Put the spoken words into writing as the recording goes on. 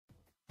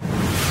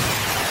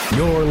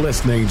You're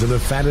listening to the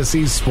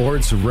Fantasy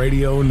Sports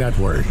Radio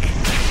Network.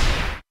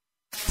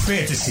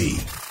 Fantasy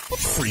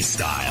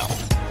Freestyle.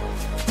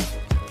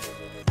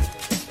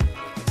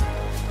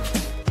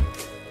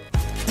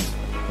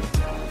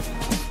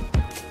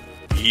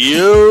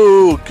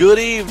 Yo, good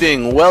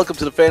evening. Welcome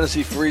to the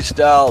Fantasy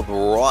Freestyle,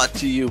 brought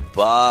to you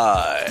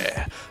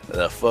by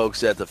the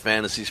folks at the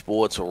Fantasy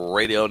Sports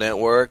Radio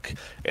Network.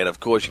 And, of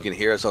course, you can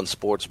hear us on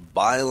Sports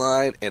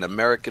Byline and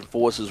American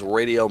Forces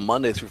Radio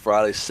Monday through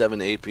Friday, 7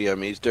 to 8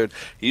 p.m. Eastern.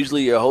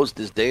 Usually your host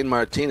is Dane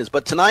Martinez.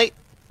 But tonight,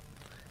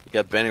 you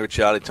got Benny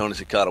Ricciardi, Tony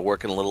Cicada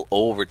working a little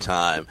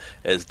overtime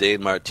as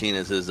Dane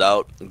Martinez is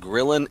out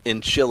grilling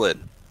and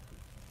chilling.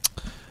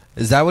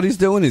 Is that what he's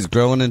doing? He's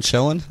grilling and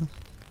chilling?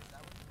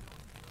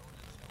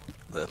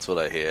 That's what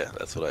I hear.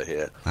 That's what I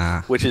hear.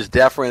 Ah. Which is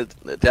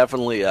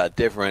definitely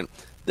different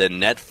than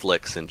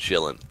Netflix and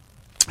chilling.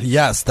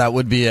 Yes, that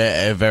would be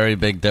a very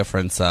big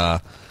difference.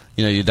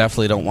 You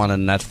definitely don't want to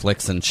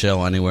Netflix and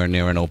chill anywhere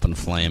near an open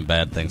flame.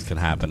 Bad things can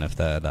happen if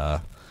that,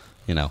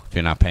 if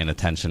you're not paying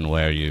attention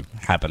where you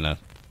happen to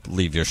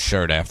leave your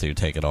shirt after you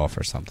take it off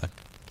or something.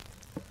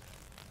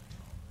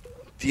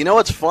 Do you know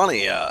what's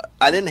funny? I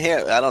don't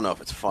know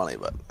if it's funny,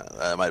 but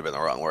that might have been the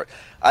wrong word.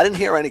 I didn't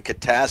hear any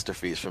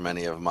catastrophes from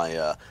any of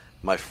my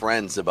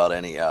friends about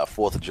any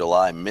 4th of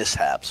July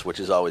mishaps,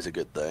 which is always a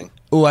good thing.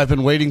 Ooh, I've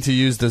been waiting to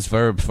use this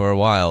verb for a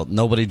while.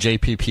 Nobody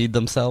JPP'd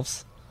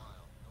themselves?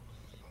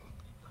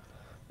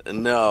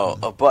 No,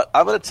 but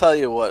I'm going to tell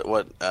you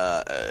what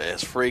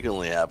has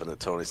frequently happened to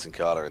Tony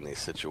Sincata in these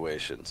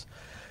situations.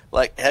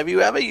 Like, have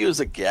you ever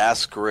used a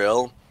gas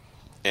grill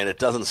and it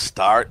doesn't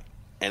start,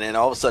 and then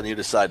all of a sudden you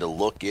decide to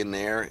look in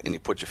there and you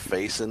put your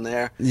face in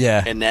there?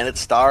 Yeah. And then it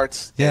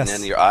starts, yes. And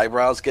then your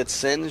eyebrows get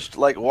singed?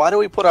 Like, why do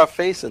we put our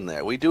face in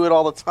there? We do it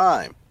all the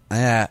time.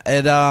 Yeah,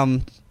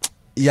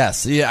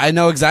 yes. Yeah, I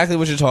know exactly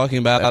what you're talking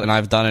about, and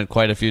I've done it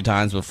quite a few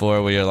times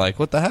before where you're like,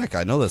 what the heck?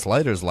 I know this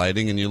lighter's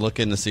lighting, and you look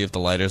in to see if the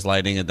lighter's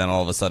lighting, and then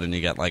all of a sudden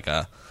you get like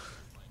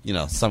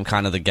some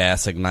kind of the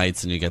gas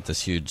ignites, and you get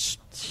this huge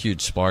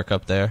spark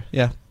up there.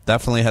 Yeah,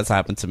 definitely has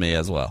happened to me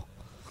as well.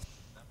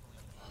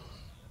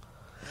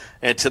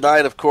 And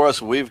tonight, of course,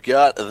 we've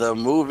got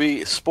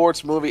the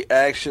sports movie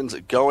actions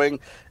going,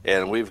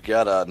 and we've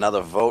got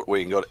another vote where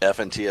you can go to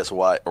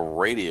FNTSY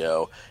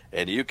Radio,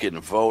 and you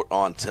can vote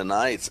on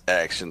tonight's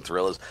action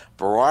thrillers.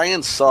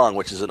 Brian's Song,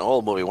 which is an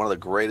old movie, one of the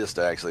greatest,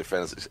 actually,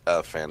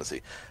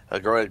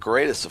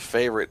 greatest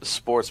favorite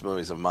sports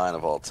movies of mine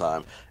of all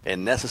time,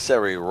 and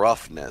Necessary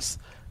Roughness,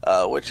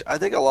 which I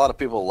think a lot of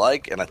people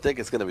like, and I think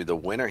it's going to be the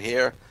winner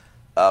here.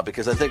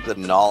 Because I think the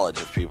knowledge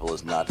of people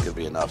is not going to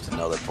be enough to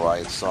know that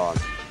Brian's Song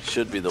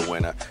should be the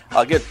winner.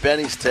 I'll get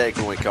Benny's take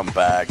when we come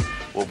back.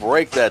 We'll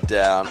break that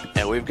down,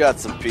 and we've got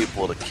some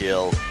people to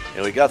kill,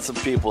 and we got some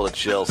people to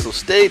chill. So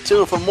stay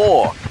tuned for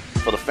more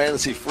for the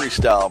Fantasy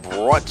Freestyle,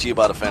 brought to you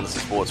by the Fantasy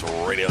Sports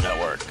Radio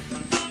Network.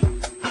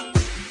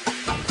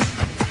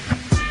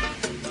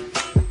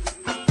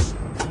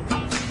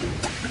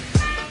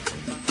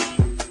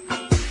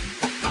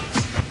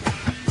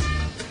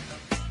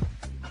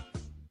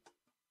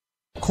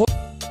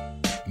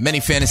 Many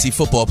fantasy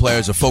football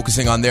players are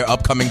focusing on their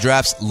upcoming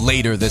drafts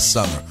later this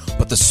summer.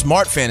 But the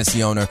smart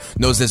fantasy owner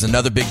knows there's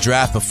another big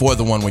draft before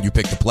the one where you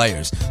pick the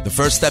players. The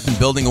first step in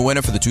building a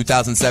winner for the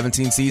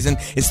 2017 season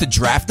is to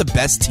draft the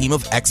best team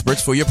of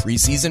experts for your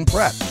preseason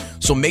prep.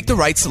 So make the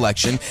right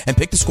selection and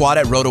pick the squad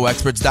at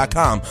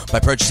RotoExperts.com by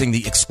purchasing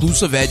the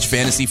exclusive Edge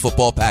Fantasy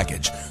Football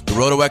Package. The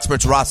Roto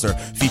Experts roster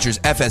features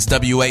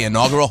FSWA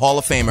inaugural Hall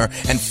of Famer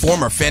and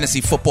former Fantasy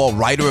Football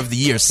Writer of the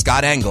Year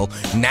Scott Engel,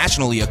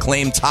 nationally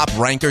acclaimed top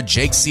ranker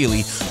Jake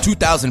Seeley,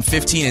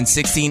 2015 and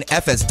 16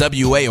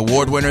 FSWA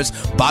award winners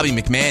Bobby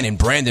McMahon and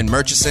Brandon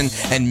Murchison,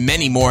 and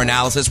many more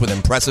analysis with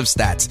impressive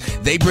stats.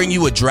 They bring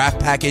you a draft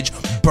package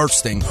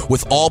bursting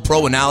with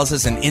all-pro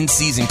analysis and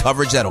in-season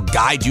coverage that'll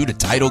guide you to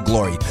title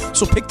glory.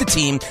 So pick the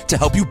team to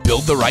help you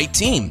build the right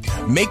team.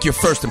 Make your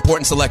first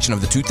important selection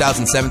of the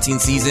 2017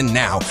 season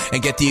now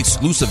and get the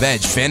exclusive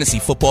Edge Fantasy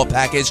Football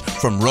Package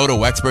from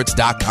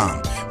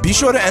RotoExperts.com. Be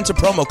sure to enter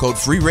promo code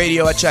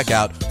FREERADIO at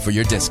checkout for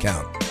your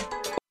discount.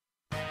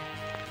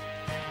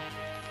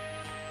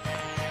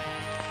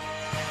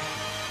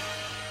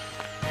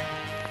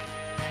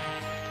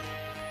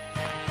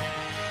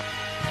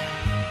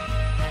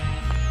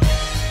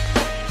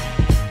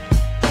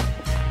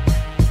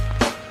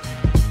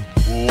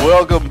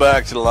 Welcome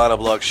back to the Lineup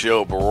Luck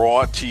Show,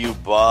 brought to you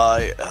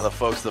by the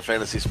folks at the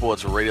Fantasy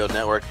Sports Radio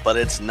Network. But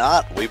it's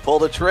not. We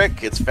pulled a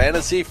trick. It's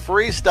Fantasy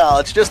Freestyle.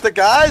 It's just the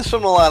guys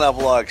from the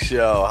Lineup Luck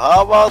Show.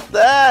 How about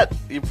that?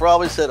 You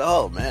probably said,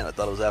 oh, man, I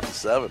thought it was after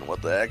 7.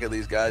 What the heck are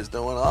these guys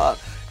doing on?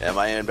 Am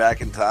I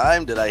back in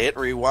time? Did I hit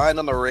rewind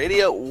on the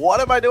radio?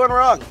 What am I doing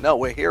wrong? No,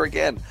 we're here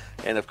again.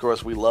 And, of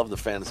course, we love the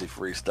Fantasy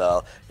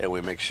Freestyle, and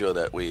we make sure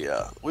that we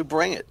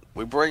bring it.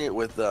 We bring it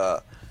with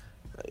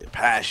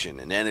passion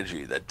and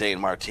energy that Dane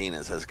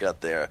Martinez has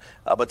got there.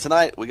 But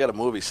tonight, we got a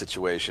movie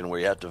situation where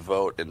you have to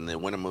vote, and the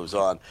winner moves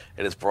on.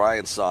 It is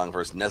Brian's Song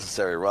versus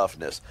Necessary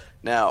Roughness.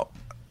 Now,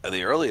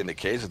 The early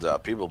indications are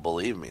people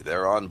believe me.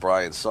 They're on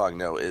Brian's song.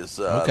 No, is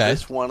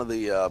this one of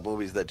the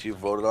movies that you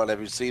voted on? Have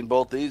you seen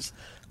both these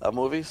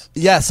movies?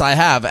 Yes, I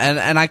have,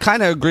 and I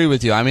kind of agree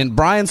with you. I mean,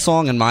 Brian's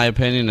song, in my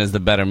opinion, is the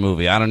better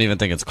movie. I don't even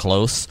think it's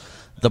close.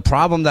 The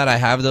problem that I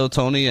have, though,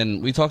 Tony,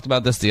 and we talked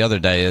about this the other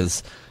day,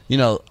 is, you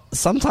know,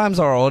 sometimes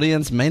our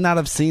audience may not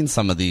have seen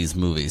some of these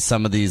movies,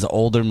 some of these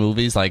older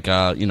movies, like,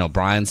 you know,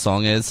 Brian's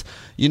song is.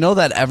 You know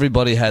that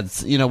everybody had,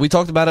 you know, we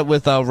talked about it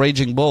with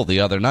Raging Bull the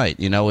other night.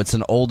 You know, it's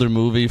an older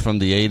movie from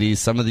the 80s.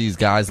 Some of these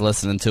guys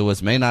listening to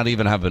us may not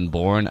even have been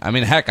born. I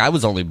mean, heck, I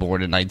was only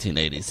born in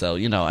 1980. So,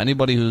 you know,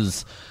 anybody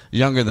who's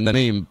younger than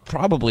me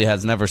probably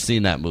has never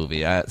seen that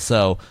movie.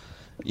 So,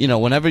 you know,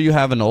 whenever you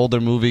have an older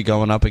movie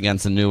going up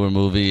against a newer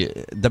movie,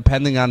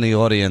 depending on the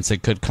audience,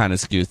 it could kind of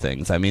skew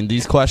things. I mean,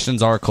 these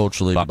questions are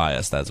culturally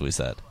biased, as we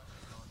said.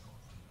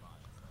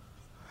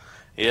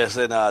 Yes,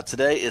 and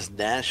today is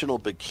National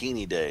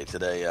Bikini Day.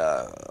 Today,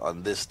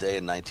 on this day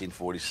in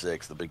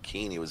 1946, the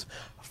bikini was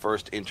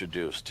first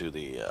introduced to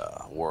the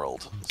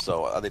world.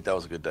 So I think that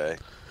was a good day.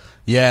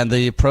 Yeah, and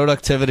the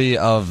productivity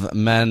of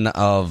men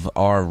of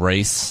our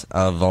race,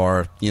 of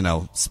our, you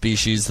know,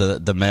 species,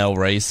 the male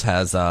race,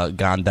 has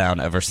gone down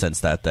ever since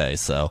that day.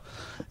 So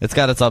it's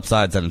got its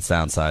upsides and its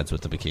downsides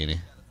with the bikini.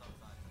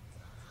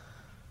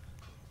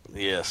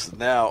 Yes.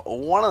 Now,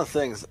 one of the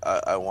things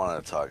I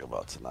wanted to talk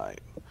about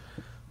tonight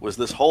was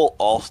this whole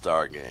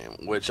All-Star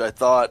game, which I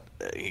thought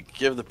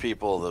give the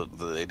people,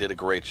 they did a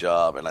great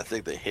job, and I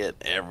think they hit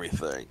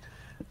everything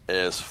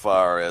as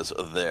far as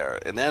there.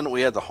 And then we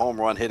had the home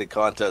run hitting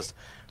contest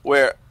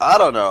where, I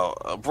don't know,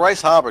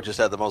 Bryce Harper just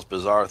had the most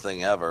bizarre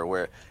thing ever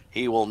where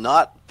he will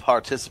not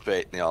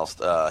participate in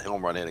the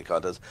home run hitting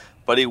contest,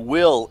 but he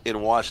will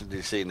in Washington,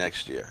 D.C.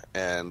 next year.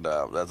 And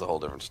that's a whole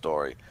different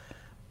story.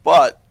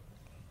 But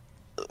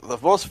the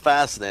most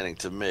fascinating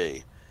to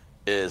me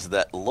is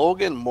that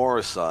Logan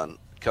Morrison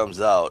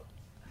comes out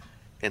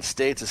and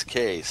states his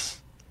case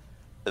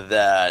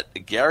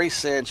that Gary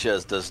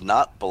Sanchez does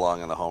not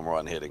belong in the home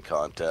run hitting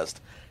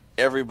contest.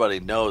 Everybody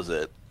knows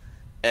it.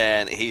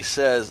 And he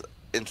says,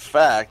 in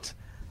fact,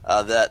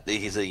 that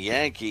he's a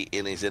Yankee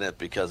and he's in it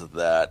because of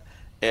that.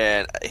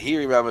 And he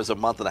remembers a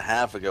month and a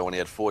half ago when he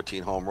had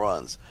 14 home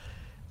runs.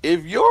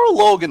 If you're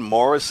Logan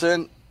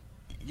Morrison,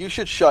 you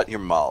should shut your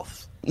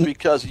mouth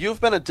because you've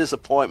been a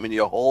disappointment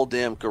your whole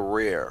damn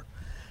career.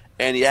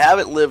 And you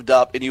haven't lived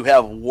up, and you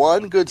have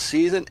one good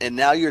season, and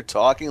now you're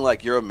talking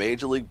like you're a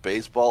Major League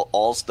Baseball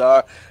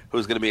all-star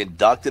who's going to be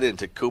inducted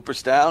into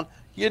Cooperstown.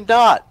 You're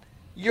not.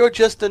 You're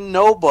just a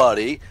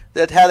nobody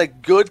that had a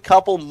good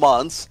couple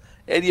months,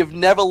 and you've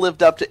never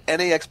lived up to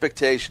any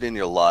expectation in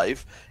your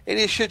life, and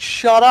you should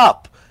shut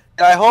up.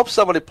 And I hope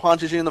somebody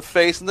punches you in the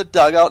face in the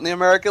dugout in the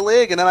American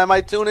League, and then I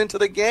might tune into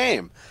the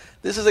game.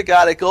 This is a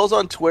guy that goes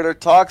on Twitter,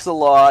 talks a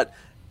lot,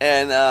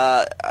 and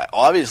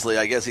obviously,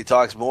 I guess he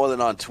talks more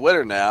than on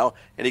Twitter now,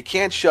 and he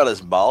can't shut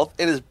his mouth,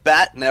 and his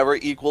bat never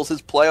equals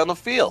his play on the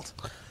field.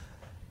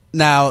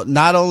 Now,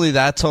 not only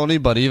that, Tony,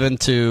 but even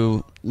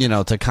to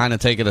kind of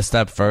take it a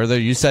step further,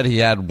 you said he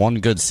had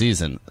one good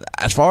season.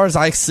 As far as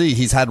I see,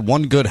 he's had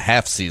one good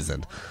half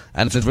season.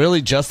 And it's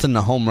really just in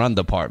the home run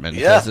department.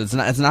 Yeah. It's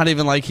not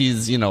even like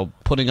he's,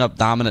 putting up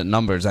dominant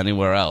numbers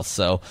anywhere else.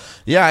 So,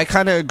 yeah, I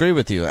kind of agree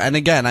with you. And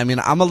again, I mean,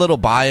 I'm a little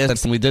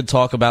biased, and we did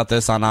talk about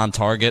this on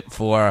Target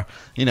for,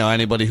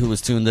 anybody who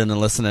was tuned in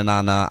and listening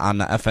on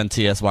the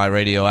FNTSY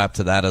radio app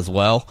to that as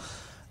well.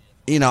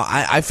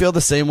 I feel the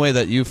same way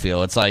that you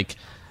feel. It's like,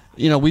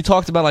 we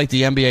talked about like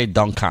the NBA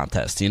dunk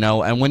contest,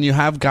 and when you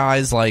have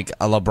guys like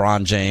a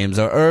LeBron James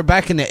or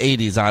back in the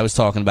 80s, I was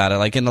talking about it,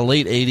 like in the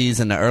late 80s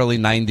and the early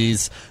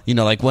 90s,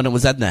 like when it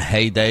was at the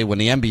heyday, when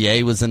the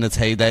NBA was in its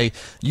heyday,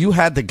 you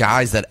had the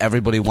guys that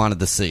everybody wanted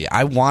to see.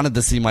 I wanted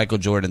to see Michael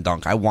Jordan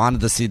dunk. I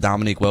wanted to see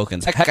Dominique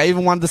Wilkins. Heck, I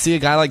even wanted to see a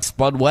guy like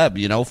Spud Webb,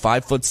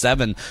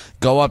 5'7",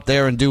 go up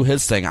there and do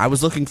his thing. I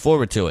was looking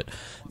forward to it.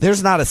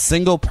 There's not a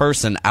single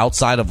person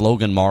outside of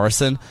Logan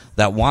Morrison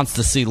that wants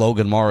to see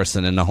Logan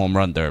Morrison in the home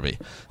run derby.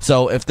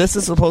 So if this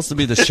is supposed to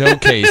be the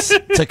showcase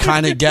to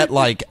kind of get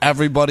like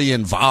everybody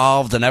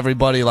involved and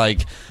everybody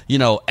like,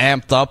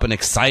 amped up and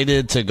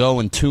excited to go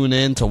and tune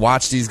in to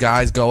watch these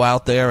guys go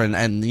out there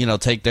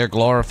and take their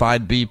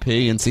glorified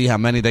BP and see how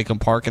many they can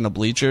park in the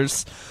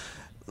bleachers,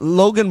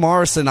 Logan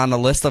Morrison on the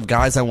list of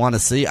guys I want to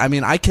see, I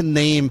mean, I can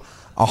name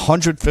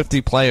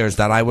 150 players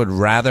that I would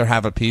rather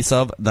have a piece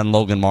of than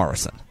Logan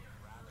Morrison.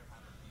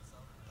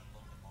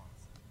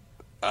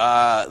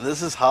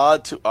 This is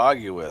hard to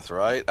argue with,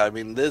 right? I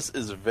mean, this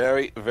is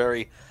very,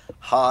 very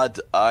hard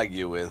to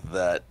argue with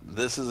that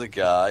this is a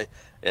guy,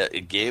 a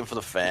game for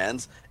the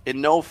fans,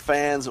 and no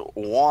fans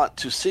want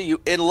to see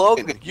you. And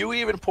Logan, you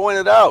even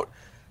pointed out,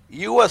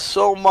 you are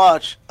so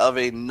much of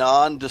a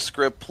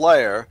nondescript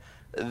player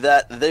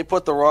that they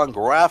put the wrong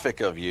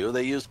graphic of you.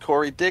 They used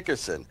Corey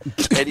Dickerson.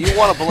 And you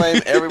want to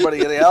blame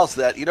everybody else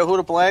that, you know who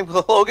to blame,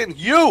 Logan?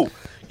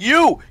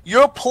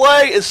 Your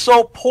play is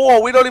so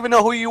poor. We don't even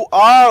know who you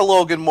are,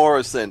 Logan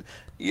Morrison.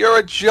 You're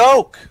a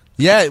joke.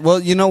 Yeah, well,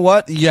 you know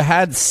what? You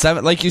had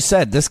 7, like you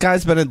said, this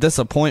guy's been a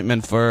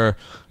disappointment for,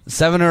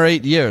 7 or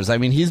 8 years. I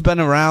mean, he's been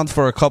around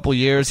for a couple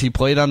years. He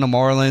played on the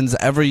Marlins.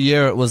 Every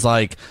year it was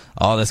like,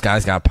 oh, this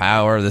guy's got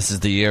power. This is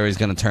the year he's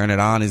going to turn it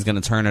on. He's going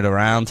to turn it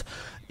around.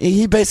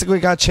 He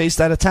basically got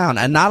chased out of town.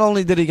 And not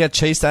only did he get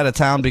chased out of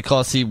town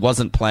because he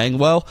wasn't playing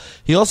well,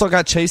 he also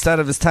got chased out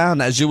of his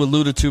town, as you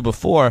alluded to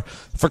before,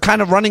 for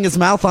kind of running his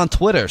mouth on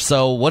Twitter.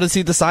 So what does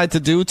he decide to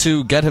do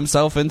to get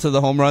himself into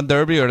the home run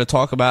derby or to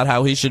talk about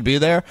how he should be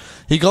there?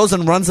 He goes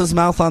and runs his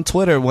mouth on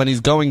Twitter when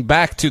he's going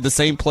back to the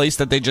same place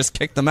that they just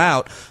kicked him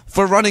out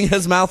for running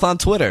his mouth on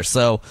Twitter.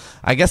 So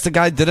I guess the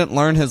guy didn't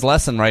learn his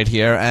lesson right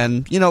here.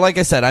 And, you know, like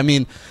I said, I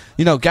mean,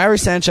 you know, Gary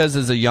Sanchez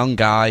is a young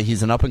guy.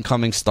 He's an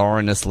up-and-coming star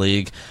in this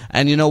league.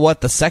 And you know what?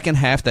 The second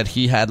half that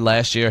he had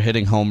last year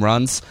hitting home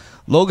runs,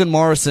 Logan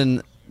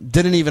Morrison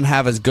didn't even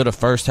have as good a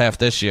first half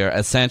this year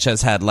as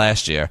Sanchez had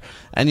last year.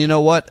 And you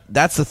know what?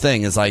 That's the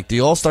thing, is like the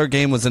All-Star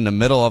game was in the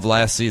middle of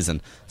last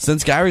season.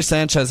 Since Gary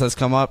Sanchez has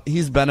come up,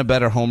 he's been a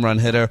better home run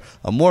hitter,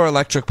 a more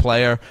electric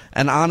player,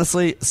 and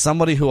honestly,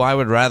 somebody who I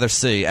would rather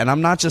see. And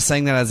I'm not just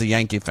saying that as a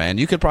Yankee fan.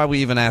 You could probably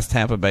even ask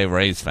Tampa Bay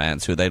Rays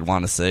fans who they'd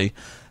want to see,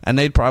 and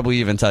they'd probably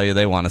even tell you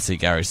they want to see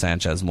Gary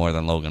Sanchez more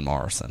than Logan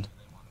Morrison.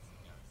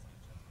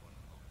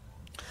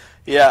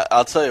 Yeah,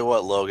 I'll tell you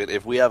what, Logan,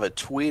 if we have a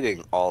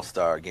tweeting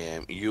all-star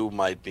game, you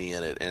might be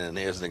in it. And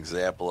here's an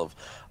example of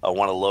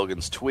one of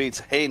Logan's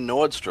tweets. Hey,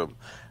 Nordstrom,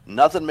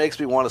 nothing makes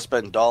me want to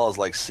spend dollars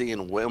like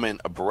seeing women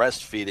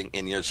breastfeeding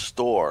in your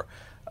store.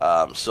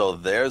 So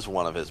there's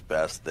one of his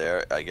best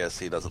there. I guess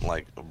he doesn't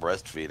like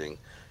breastfeeding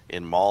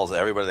in malls.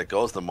 Everybody that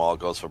goes to the mall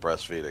goes for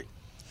breastfeeding.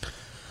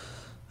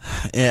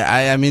 Yeah,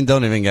 I mean,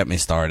 don't even get me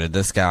started.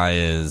 This guy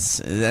is,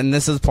 and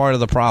this is part of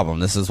the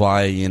problem. This is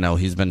why, you know,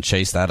 he's been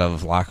chased out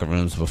of locker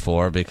rooms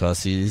before,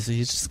 because he's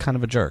just kind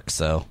of a jerk.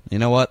 So, you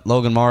know what,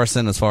 Logan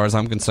Morrison, as far as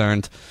I'm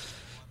concerned,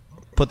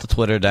 put the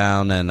Twitter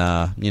down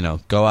and, you know,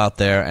 go out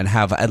there and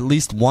have at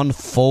least one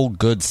full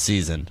good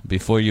season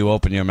before you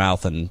open your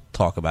mouth and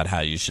talk about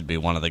how you should be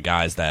one of the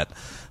guys that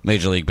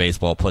Major League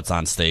Baseball puts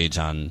on stage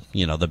on,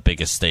 you know, the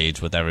biggest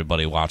stage with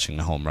everybody watching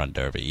the home run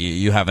derby.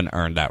 You haven't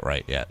earned that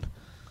right yet.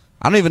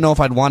 I don't even know if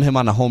I'd want him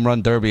on the home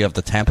run derby of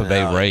the Tampa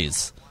Bay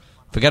Rays.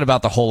 Forget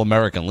about the whole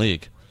American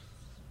League.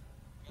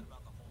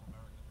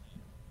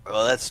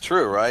 Well, that's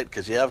true, right?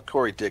 Because you have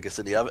Corey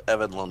Dickerson, you have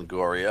Evan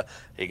Longoria,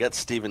 you got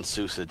Steven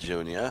Souza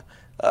Jr.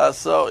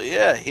 So,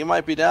 yeah, he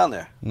might be down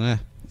there. Yeah,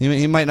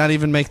 he might not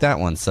even make that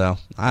one, so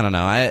I don't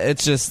know.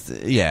 It's just,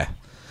 yeah.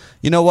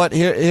 You know what?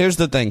 Here's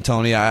the thing,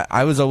 Tony.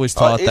 I was always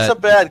taught that... He's a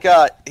bad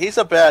guy. He's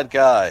a bad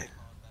guy.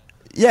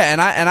 Yeah, and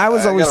I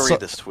was always... I got to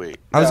read this tweet.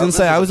 I was going to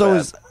say,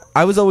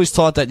 I was always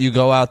taught that you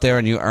go out there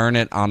and you earn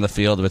it on the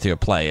field with your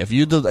play. If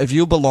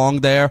you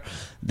belong there,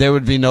 there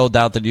would be no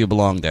doubt that you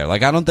belong there.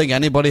 Like, I don't think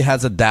anybody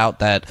has a doubt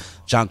that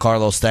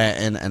Giancarlo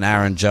Stanton and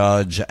Aaron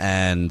Judge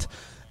and,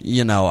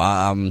 you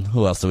know,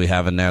 who else do we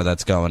have in there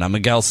that's going?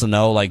 Miguel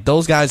Sano. Like,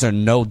 those guys are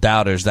no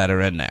doubters that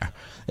are in there.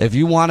 If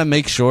you want to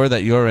make sure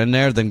that you're in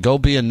there, then go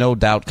be a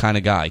no-doubt kind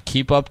of guy.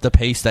 Keep up the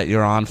pace that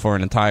you're on for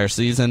an entire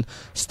season.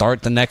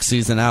 Start the next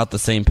season out the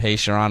same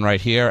pace you're on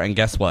right here, and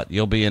guess what?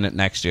 You'll be in it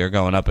next year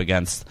going up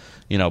against,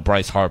 you know,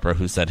 Bryce Harper,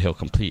 who said he'll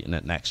compete in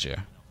it next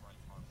year.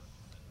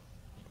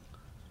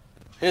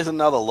 Here's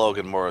another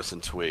Logan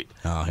Morrison tweet.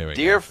 Oh, here we go.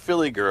 Dear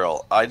Philly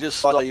girl, I just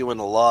saw you in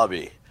the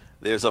lobby.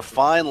 There's a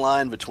fine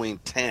line between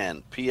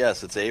tan,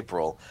 P.S. it's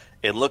April,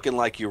 and looking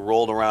like you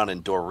rolled around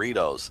in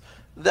Doritos.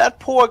 That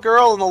poor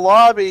girl in the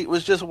lobby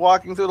was just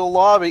walking through the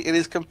lobby, and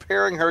he's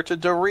comparing her to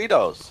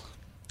Doritos.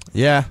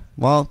 Yeah,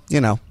 well, you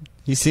know,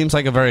 he seems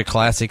like a very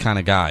classy kind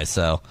of guy,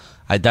 so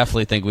I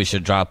definitely think we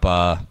should drop,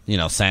 you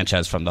know,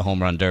 Sanchez from the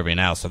home run derby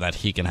now so that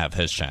he can have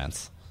his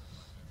chance.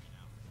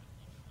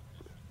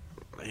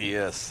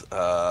 Yes,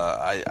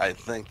 I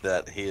think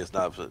that he is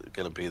not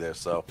going to be there,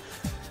 so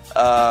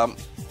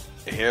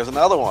here's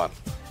another one.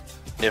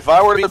 If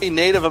I were to be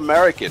Native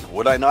American,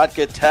 would I not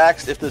get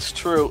taxed? If this is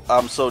true,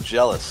 I'm so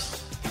jealous.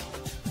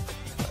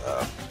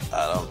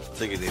 I don't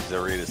think he needs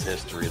to read his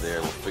history there.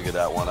 We'll figure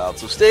that one out.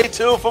 So stay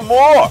tuned for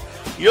more.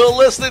 You're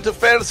listening to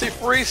Fantasy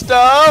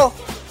Freestyle.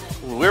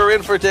 We're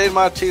in for Dane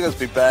Martinez.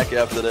 Be back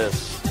after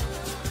this.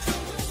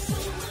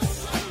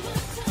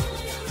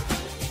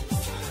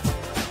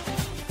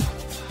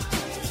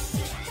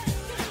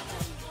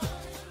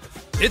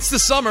 It's the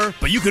summer,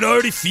 but you can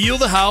already feel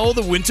the howl of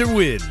the winter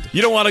wind.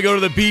 You don't want to go to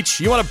the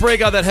beach. You want to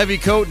break out that heavy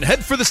coat and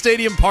head for the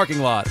stadium parking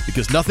lot,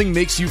 because nothing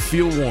makes you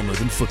feel warmer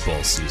than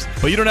football season.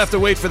 But you don't have to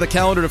wait for the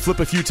calendar to flip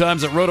a few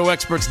times at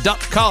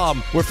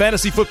RotoExperts.com, where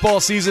fantasy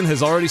football season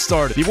has already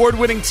started. The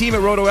award-winning team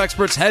at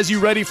RotoExperts has you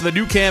ready for the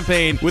new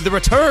campaign with the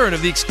return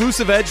of the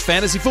exclusive Edge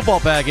Fantasy Football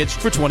Package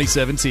for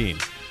 2017.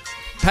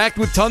 Packed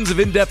with tons of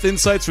in-depth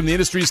insights from the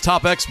industry's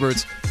top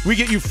experts, we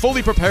get you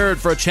fully prepared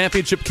for a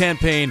championship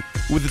campaign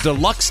with a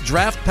deluxe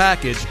draft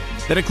package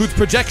that includes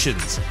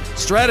projections,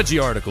 strategy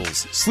articles,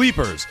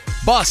 sleepers,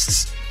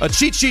 busts, a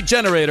cheat sheet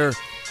generator,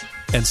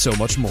 and so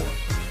much more.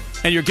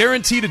 And you're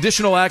guaranteed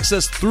additional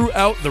access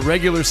throughout the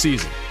regular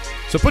season.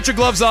 So put your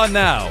gloves on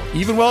now,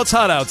 even while it's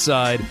hot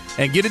outside,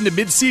 and get into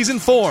mid-season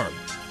form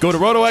Go to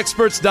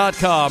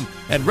RotoExperts.com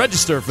and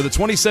register for the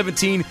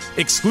 2017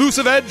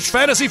 Exclusive Edge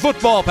Fantasy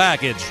Football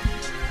Package.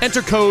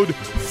 Enter code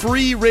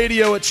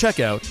FREERADIO at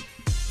checkout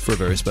for a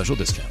very special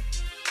discount.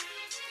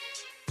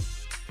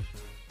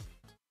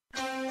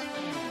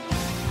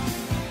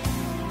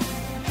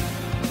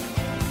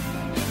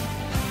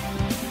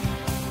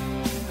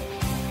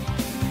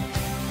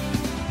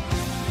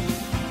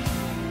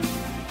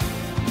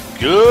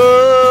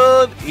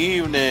 Good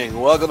evening.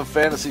 Welcome to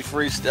Fantasy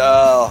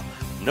Freestyle.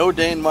 No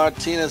Dane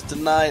Martinez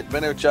tonight.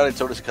 Benny Ricciardi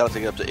told us to kind of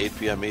take it up to 8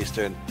 p.m.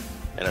 Eastern,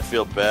 and I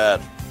feel bad.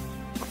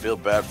 I feel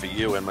bad for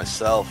you and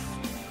myself.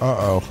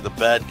 Uh-oh. The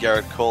bad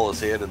Garrett Cole is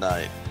here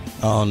tonight.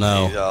 Oh,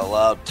 no. He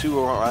allowed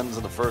 2 runs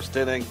in the first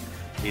inning.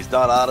 He's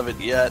not out of it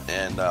yet,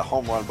 and a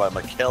home run by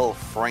Maikel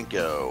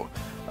Franco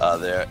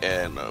there,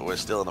 and we're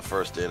still in the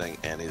first inning,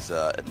 and he's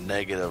at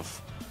negative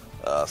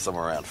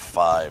somewhere around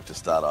 5 to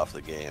start off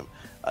the game.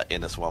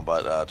 In this one,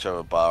 but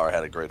Trevor Bauer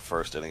had a great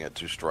first inning, had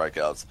 2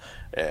 strikeouts,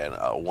 and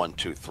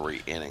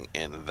 1-2-3 inning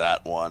in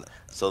that one.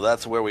 So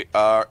that's where we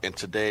are in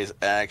today's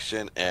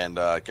action, and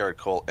Garrett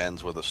Cole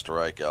ends with a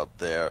strikeout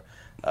there.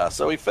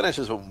 So he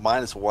finishes with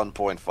minus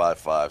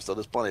 1.55, so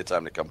there's plenty of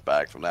time to come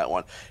back from that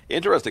one.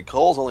 Interesting,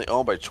 Cole's only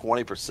owned by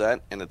 20%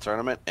 in the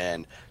tournament,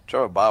 and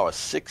Trevor Bauer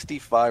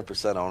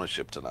 65%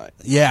 ownership tonight.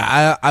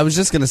 Yeah, I was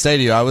just going to say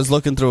to you, I was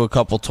looking through a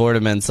couple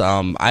tournaments.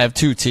 I have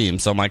 2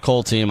 teams, so my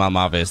Cole team, I'm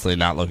obviously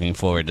not looking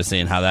forward to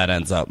seeing how that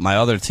ends up. My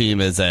other team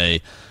is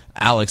a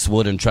Alex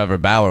Wood and Trevor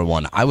Bauer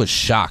one. I was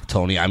shocked,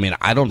 Tony. I mean,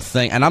 I don't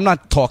think, and I'm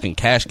not talking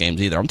cash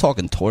games either, I'm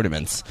talking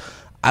tournaments.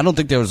 I don't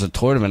think there was a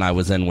tournament I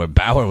was in where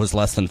Bauer was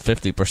less than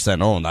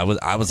 50% owned.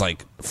 I was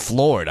like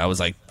floored. I was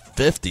like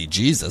 50,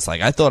 Jesus.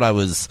 Like I thought I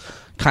was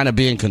kind of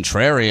being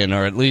contrarian,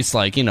 or at least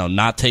like, you know,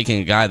 not taking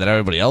a guy that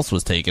everybody else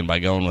was taking by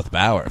going with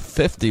Bauer.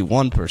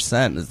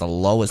 51% is the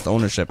lowest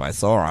ownership I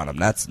saw on him.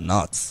 That's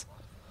nuts.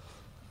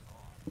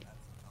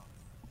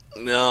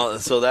 No,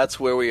 so that's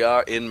where we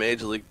are in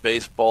Major League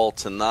Baseball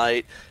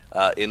tonight.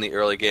 In the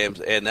early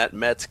games, and that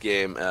Mets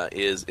game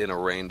is in a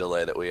rain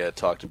delay that we had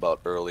talked about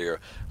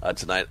earlier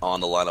tonight on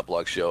the Lineup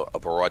Blog Show,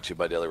 brought to you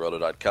by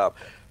DailyRoto.com.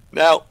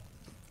 Now,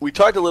 we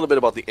talked a little bit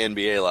about the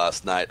NBA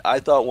last night. I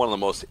thought one of the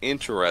most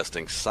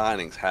interesting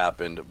signings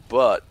happened,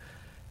 but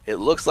it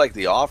looks like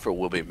the offer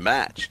will be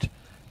matched.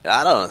 Now,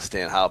 I don't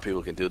understand how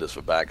people can do this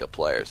for backup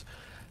players.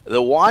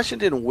 The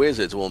Washington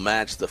Wizards will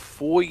match the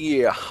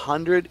 4-year,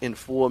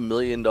 $104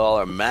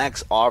 million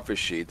max offer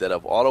sheet that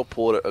Otto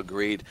Porter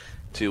agreed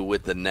to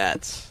with the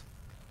Nets.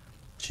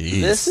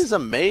 Jeez. This is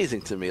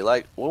amazing to me.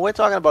 Like, when we're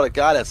talking about a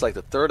guy that's like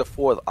the 3rd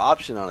or 4th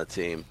option on a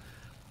team,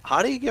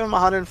 how do you give him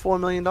 $104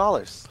 million?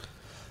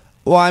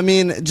 Well, I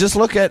mean, just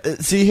look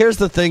at, see, here's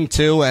the thing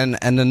too, and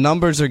the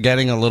numbers are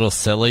getting a little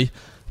silly,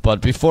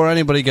 but before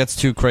anybody gets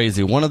too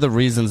crazy, one of the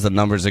reasons the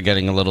numbers are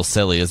getting a little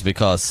silly is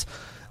because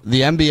the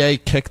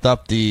NBA kicked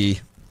up the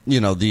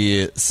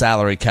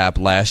salary cap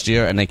last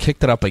year, and they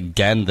kicked it up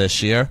again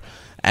this year,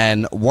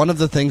 and one of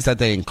the things that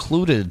they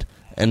included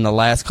in the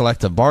last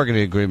collective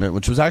bargaining agreement,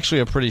 which was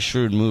actually a pretty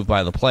shrewd move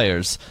by the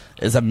players,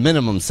 is a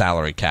minimum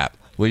salary cap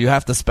where you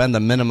have to spend a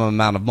minimum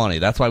amount of money.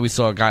 That's why we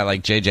saw a guy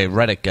like J.J.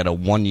 Redick get a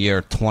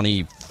 1-year,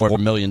 $24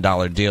 million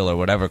deal or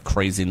whatever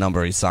crazy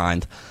number he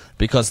signed,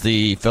 because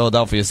the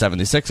Philadelphia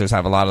 76ers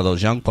have a lot of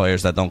those young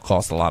players that don't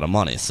cost a lot of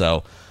money.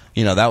 So,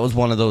 you know, that was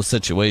one of those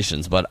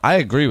situations. But I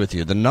agree with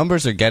you. The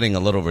numbers are getting a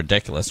little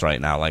ridiculous right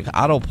now. Like,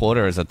 Otto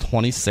Porter is a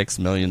 $26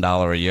 million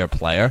a year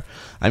player.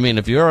 I mean,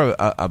 if you're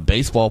a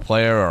baseball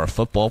player or a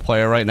football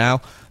player right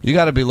now, you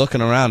got to be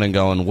looking around and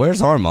going,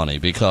 where's our money?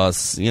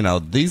 Because, you know,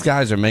 these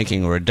guys are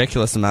making a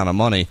ridiculous amount of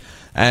money.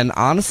 And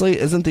honestly,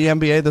 isn't the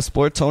NBA the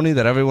sport, Tony,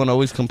 that everyone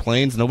always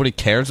complains nobody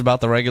cares about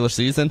the regular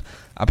season?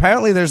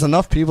 Apparently there's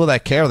enough people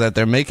that care that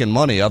they're making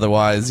money.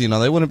 Otherwise, you know,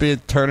 they wouldn't be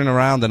turning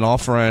around and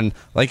offering,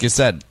 like you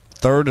said,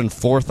 3rd and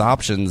 4th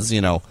options,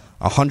 you know,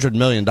 $100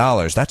 million.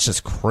 That's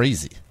just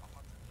crazy.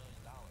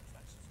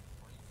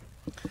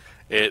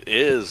 It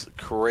is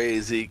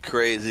crazy,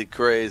 crazy,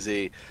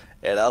 crazy.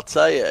 And I'll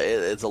tell you,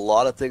 it's a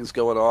lot of things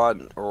going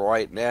on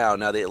right now.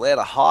 Now, the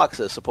Atlanta Hawks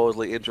are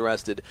supposedly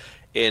interested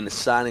in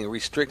signing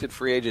restricted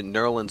free agent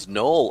Nerlens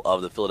Noel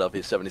of the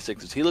Philadelphia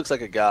 76ers. He looks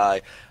like a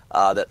guy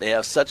that they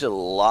have such a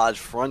large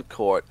front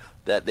court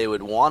that they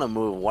would want to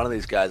move one of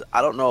these guys.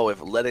 I don't know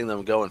if letting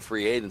them go in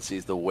free agency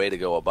is the way to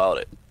go about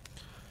it.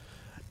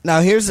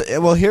 Now, here's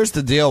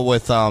the deal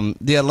with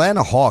the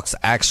Atlanta Hawks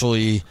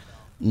actually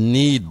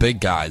need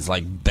big guys,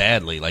 like,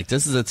 badly. Like,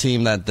 this is a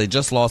team that they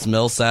just lost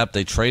Millsap.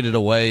 They traded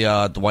away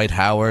Dwight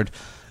Howard.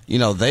 You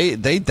know, they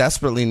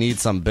desperately need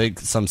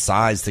some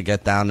size to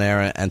get down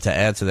there and to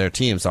add to their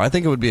team. So I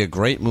think it would be a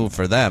great move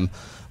for them.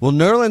 Well,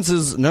 Nerlens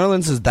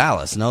is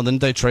Dallas. No,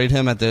 didn't they trade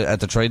him at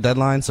the trade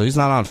deadline? So he's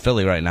not on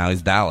Philly right now.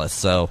 He's Dallas.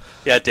 So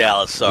yeah,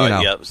 Dallas. Sorry, you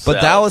know, yep. But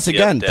Dallas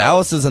again. Yep,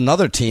 Dallas is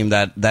another team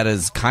that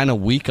is kind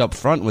of weak up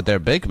front with their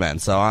big men.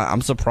 So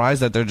I'm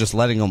surprised that they're just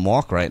letting him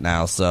walk right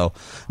now. So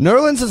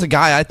Nerlens is a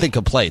guy I think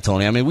could play,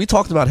 Tony. I mean, we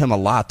talked about him a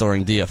lot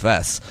during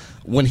DFS.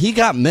 when he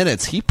got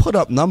minutes, he put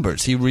up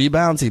numbers. He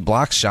rebounds, he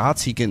blocks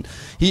shots.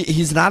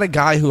 He's not a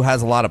guy who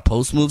has a lot of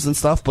post moves and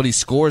stuff, but he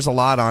scores a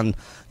lot on,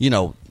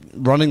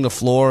 running the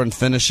floor and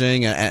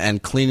finishing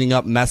and cleaning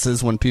up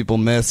messes when people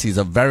miss. He's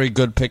a very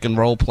good pick and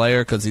roll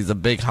player because he's a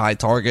big, high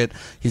target.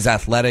 He's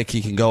athletic.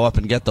 He can go up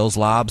and get those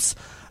lobs.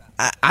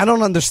 I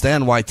don't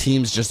understand why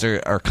teams just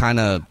are kind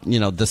of,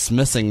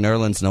 dismissing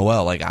Nerlens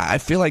Noel. Like, I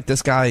feel like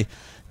this guy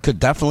could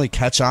definitely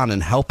catch on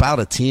and help out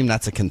a team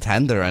that's a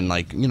contender and,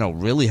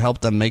 really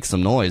help them make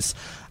some noise.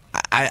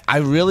 I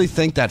really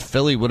think that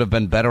Philly would have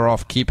been better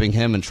off keeping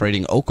him and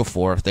trading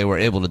Okafor if they were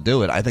able to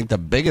do it. I think the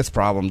biggest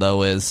problem,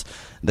 though, is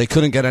they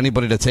couldn't get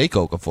anybody to take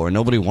Okafor.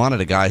 Nobody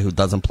wanted a guy who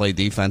doesn't play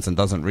defense and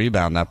doesn't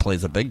rebound that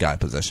plays a big guy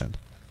position.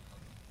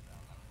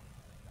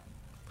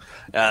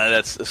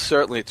 That's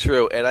certainly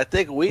true. And I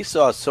think we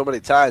saw so many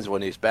times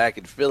when he's back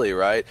in Philly,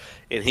 right,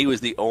 and he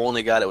was the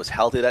only guy that was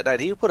healthy that night,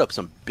 he put up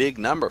some big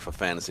number for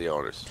fantasy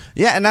owners.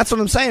 Yeah, and that's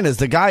what I'm saying is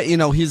the guy,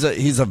 he's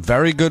a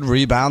very good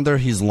rebounder.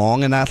 He's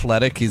long and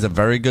athletic. He's a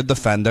very good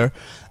defender.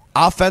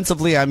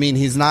 Offensively,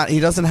 he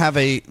doesn't have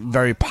a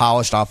very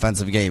polished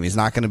offensive game. He's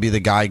not going to be the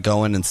guy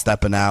going and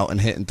stepping out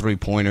and hitting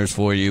three-pointers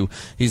for you.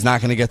 He's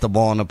not going to get the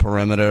ball on the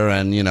perimeter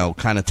and,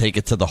 kind of take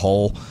it to the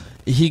hole.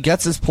 He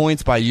gets his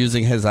points by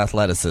using his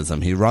athleticism.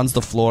 He runs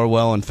the floor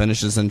well and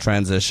finishes in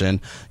transition.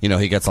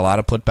 He gets a lot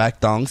of putback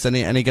dunks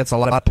and he gets a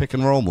lot of pick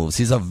and roll moves.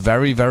 He's a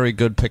very, very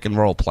good pick and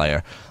roll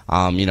player.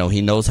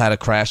 He knows how to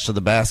crash to the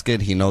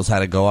basket. He knows how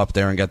to go up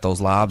there and get those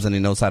lobs, and he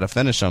knows how to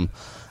finish them.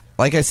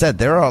 Like I said,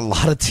 there are a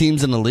lot of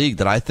teams in the league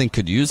that I think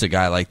could use a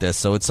guy like this.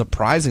 So it's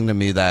surprising to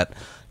me that,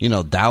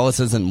 Dallas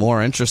isn't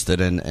more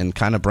interested in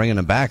kind of bringing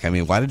him back.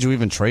 Why did you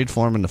even trade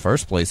for him in the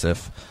first place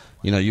if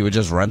you were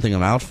just renting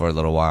them out for a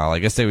little while? I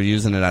guess they were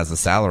using it as a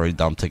salary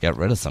dump to get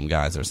rid of some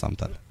guys or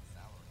something.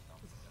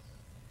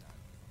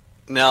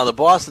 Now, the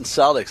Boston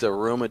Celtics are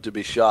rumored to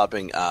be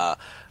shopping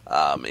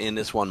in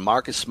this one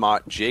Marcus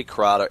Smart, Jay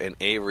Crowder, and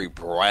Avery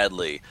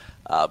Bradley,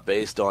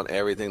 based on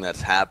everything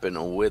that's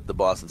happened with the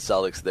Boston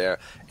Celtics there.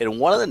 And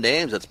one of the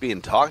names that's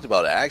being talked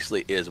about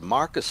actually is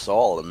Marc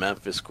Gasol, the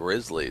Memphis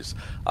Grizzlies.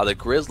 The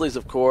Grizzlies,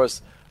 of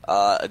course,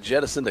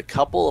 jettisoned a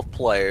couple of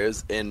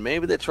players, and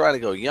maybe they're trying to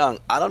go young.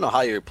 I don't know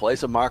how you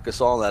replace a Marc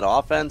Gasol in that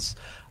offense.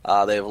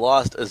 They've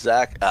lost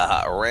Zach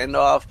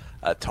Randolph,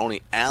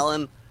 Tony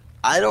Allen.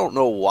 I don't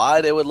know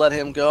why they would let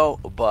him go,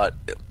 but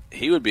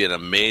he would be an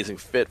amazing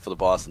fit for the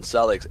Boston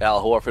Celtics.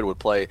 Al Horford would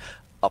play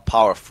a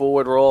power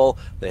forward role.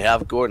 They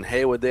have Gordon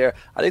Hayward there.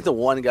 I think the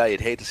one guy you'd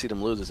hate to see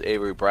them lose is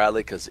Avery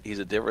Bradley because he's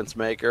a difference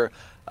maker.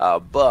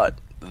 But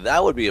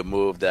that would be a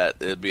move that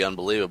it would be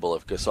unbelievable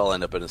if Gasol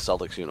ended up in a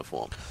Celtics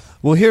uniform.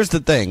 Well, here's the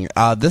thing.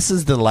 This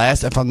is the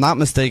last, if I'm not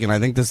mistaken, I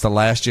think this is the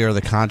last year of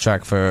the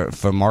contract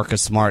for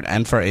Marcus Smart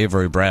and for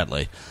Avery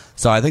Bradley.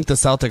 So I think the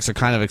Celtics are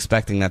kind of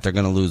expecting that they're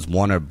going to lose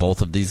one or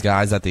both of these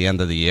guys at the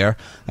end of the year.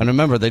 And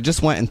remember, they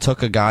just went and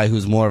took a guy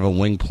who's more of a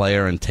wing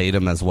player in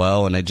Tatum as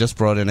well, and they just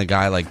brought in a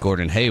guy like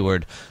Gordon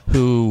Hayward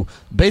who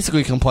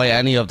basically can play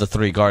any of the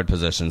three guard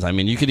positions.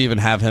 You could even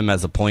have him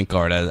as a point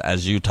guard,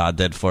 as Utah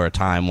did for a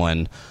time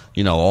when,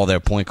 all their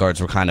point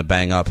guards were kind of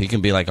bang up. He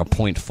can be like a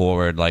point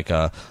forward, like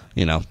a,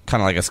 kind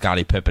of like a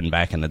Scottie Pippen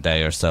back in the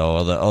day or so,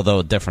 although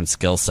a different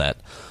skill set.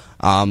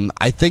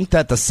 I think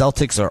that the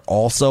Celtics are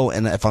also,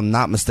 and if I'm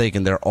not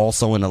mistaken, they're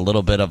also in a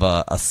little bit of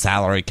a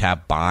salary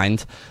cap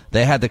bind.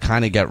 They had to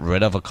kind of get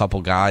rid of a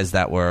couple guys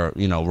that were,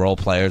 role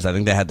players. I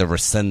think they had to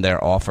rescind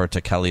their offer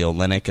to Kelly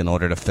Olynyk in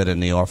order to fit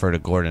in the offer to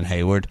Gordon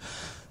Hayward.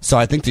 So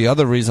I think the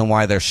other reason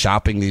why they're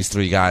shopping these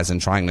three guys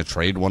and trying to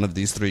trade one of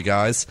these three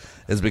guys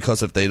is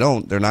because if they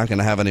don't, they're not going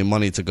to have any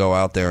money to go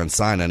out there and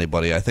sign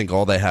anybody. I think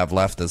all they have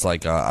left is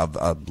like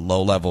a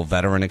low-level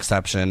veteran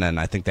exception, and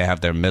I think they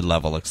have their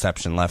mid-level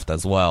exception left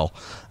as well.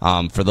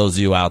 For those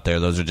of you out there,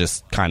 those are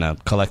just kind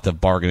of collective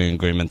bargaining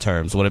agreement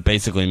terms. What it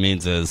basically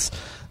means is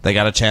they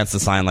got a chance to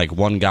sign like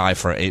one guy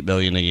for $8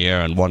 million a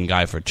year and one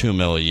guy for $2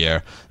 million a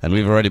year. And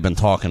we've already been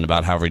talking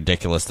about how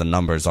ridiculous the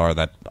numbers are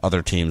that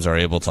other teams are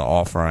able to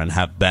offer and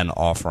have been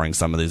offering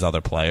some of these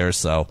other players.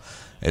 So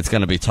it's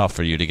going to be tough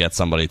for you to get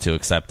somebody to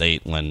accept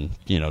 $8 when,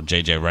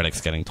 J.J. Redick's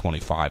getting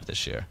 $25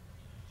 this year.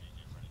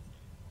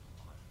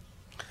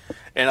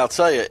 And I'll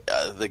tell you,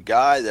 the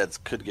guy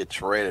that could get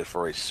traded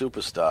for a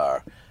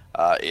superstar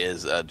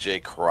is Jay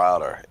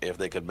Crowder, if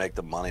they could make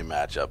the money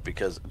match up,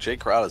 because Jay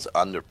Crowder is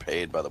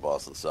underpaid by the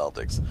Boston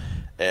Celtics,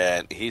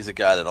 and he's a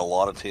guy that a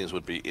lot of teams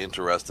would be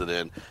interested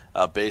in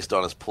based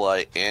on his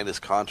play and his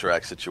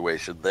contract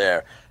situation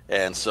there.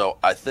 And so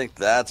I think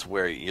that's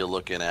where you're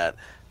looking at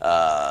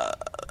a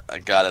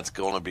guy that's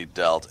going to be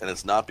dealt, and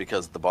it's not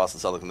because the Boston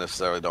Celtics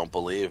necessarily don't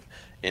believe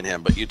in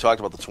him, but you talked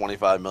about the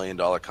 $25 million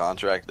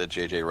contract that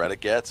J.J.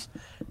 Redick gets.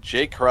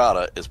 Jay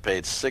Crowder is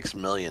paid $6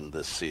 million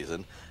this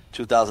season.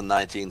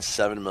 2019,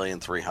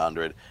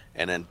 $7,300,000,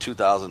 and then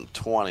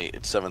 2020,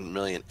 it's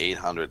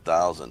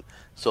 $7,800,000.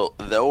 So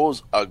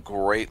those are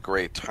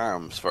great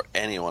terms for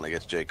anyone that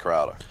gets Jay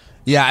Crowder.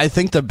 Yeah, I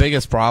think the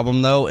biggest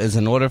problem though is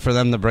in order for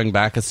them to bring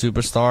back a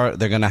superstar,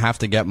 they're going to have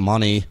to get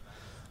money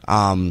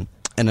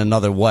in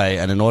another way.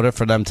 And in order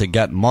for them to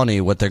get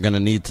money, what they're going to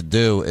need to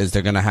do is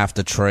they're going to have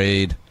to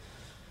trade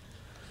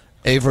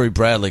Avery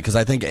Bradley, because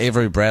I think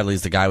Avery Bradley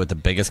is the guy with the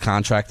biggest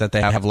contract that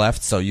they have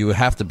left. So you would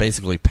have to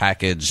basically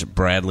package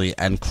Bradley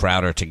and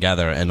Crowder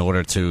together in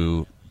order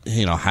to,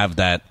 have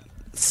that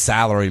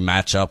salary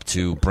match up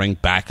to bring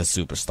back a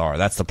superstar.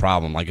 That's the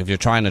problem. Like, if you're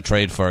trying to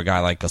trade for a guy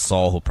like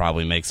Gasol, who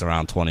probably makes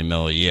around $20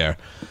 million a year,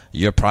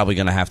 you're probably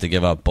going to have to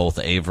give up both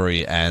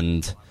Avery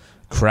and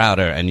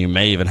Crowder, and you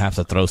may even have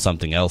to throw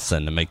something else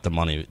in to make the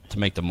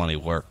money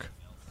work.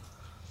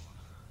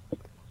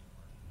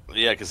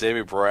 Yeah, because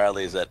Avery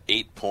Bradley is at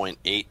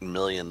 $8.8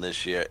 million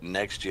this year.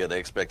 Next year, they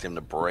expect him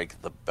to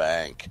break the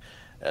bank.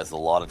 As a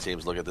lot of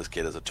teams look at this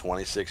kid as a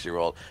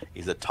 26-year-old,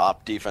 he's a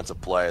top defensive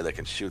player that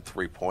can shoot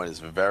three-pointers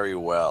very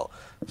well.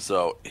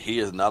 So he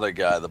is another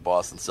guy the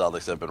Boston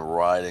Celtics have been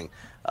riding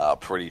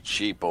pretty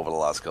cheap over the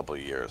last couple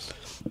of years.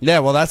 Yeah,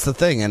 well, that's the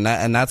thing, and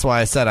that's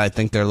why I said I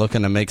think they're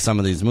looking to make some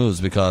of these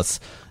moves, because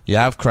you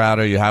have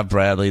Crowder, you have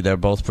Bradley, they're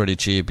both pretty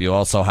cheap. You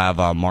also have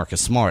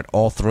Marcus Smart.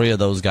 All three of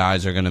those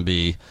guys are going to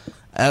be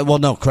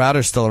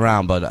Crowder's still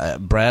around, but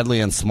Bradley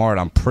and Smart,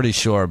 I'm pretty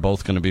sure, are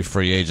both going to be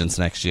free agents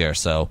next year.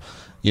 So,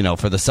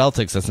 for the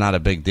Celtics, it's not a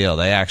big deal.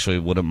 They actually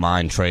wouldn't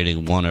mind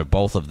trading one or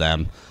both of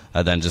them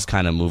and then just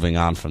kind of moving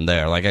on from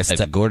there. Like I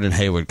said, Gordon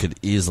Hayward could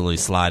easily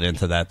slide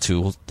into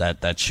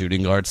that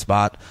shooting guard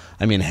spot.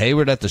 I mean,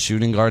 Hayward at the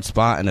shooting guard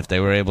spot, and if they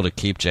were able to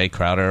keep Jay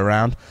Crowder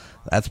around,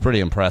 that's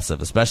pretty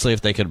impressive, especially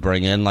if they could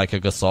bring in like a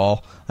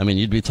Gasol. I mean,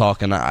 you'd be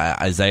talking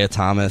Isaiah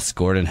Thomas,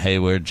 Gordon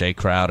Hayward, Jay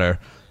Crowder,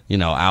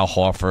 Al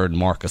Horford,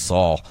 Marc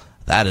Gasol.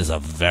 That is a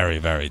very,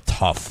 very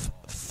tough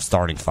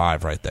starting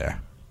five right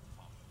there.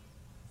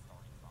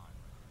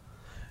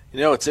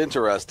 It's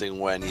interesting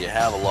when you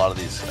have a lot of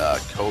these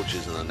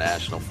coaches in the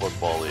National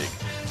Football League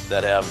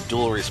that have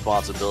dual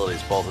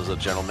responsibilities, both as a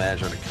general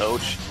manager and a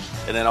coach,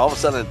 and then all of a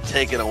sudden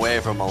taken away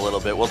from them a little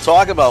bit. We'll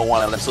talk about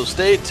one of them, so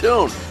stay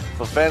tuned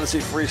for Fantasy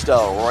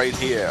Freestyle right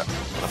here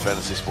on the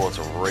Fantasy Sports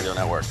Radio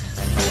Network.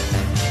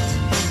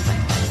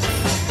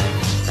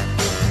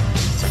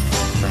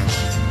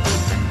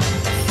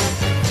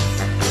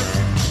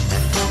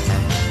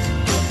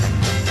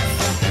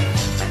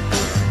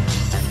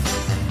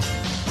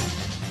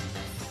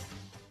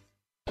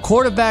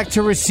 Quarterback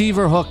to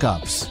receiver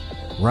hookups,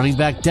 running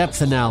back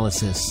depth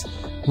analysis,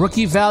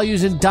 rookie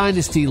values in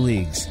dynasty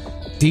leagues,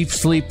 deep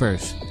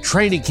sleepers,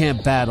 training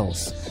camp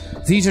battles.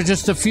 These are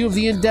just a few of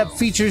the in-depth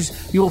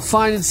features you will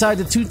find inside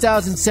the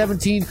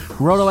 2017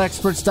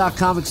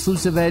 RotoExperts.com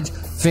exclusive Edge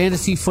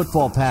Fantasy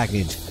Football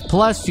Package.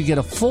 Plus, you get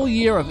a full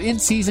year of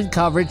in-season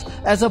coverage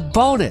as a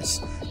bonus.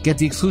 Get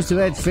the exclusive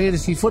Edge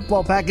Fantasy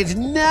Football Package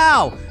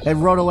now at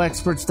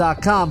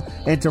RotoExperts.com.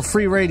 Enter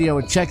free radio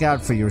at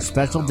checkout for your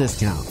special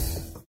discount.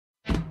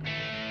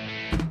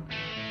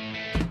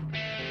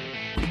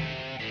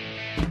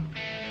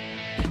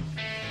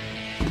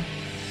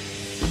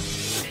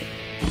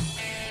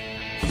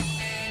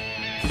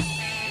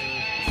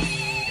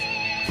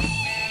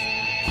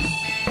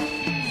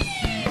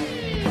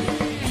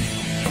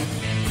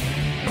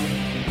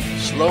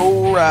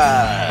 Slow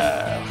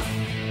ride.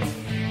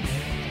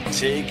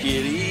 Take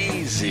it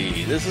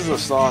easy. This is a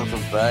song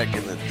from back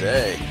in the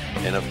day.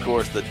 And of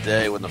course, the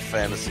day when the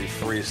Fantasy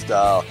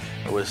Freestyle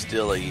was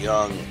still a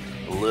young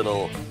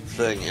little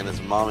thing in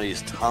his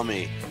mommy's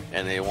tummy.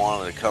 And they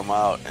wanted to come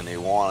out and they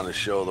wanted to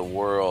show the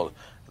world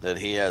that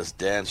he has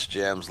dance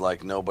gems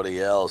like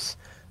nobody else.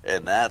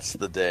 And that's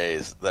the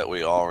days that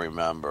we all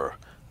remember.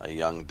 A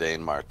young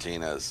Dane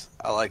Martinez.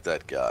 I like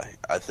that guy.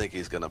 I think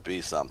he's going to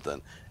be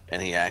something.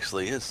 And he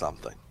actually is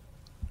something.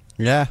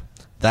 Yeah,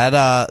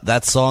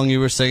 that song you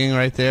were singing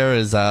right there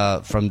is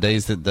from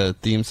the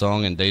theme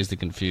song in Dazed and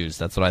Confused.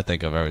 That's what I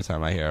think of every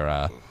time I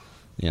hear,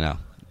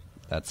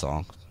 that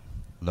song,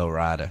 Low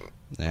Rider.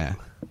 Yeah.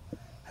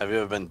 Have you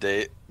ever been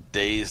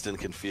dazed and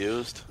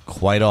confused?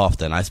 Quite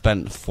often. I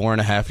spent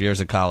 4.5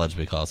 years of college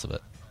because of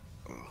it.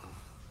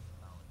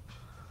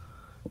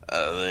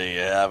 There you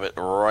have it.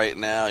 Right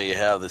now, you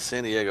have the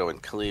San Diego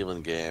and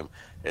Cleveland game.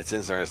 It's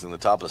interesting. The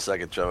top of the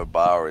second, Trevor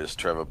Bauer.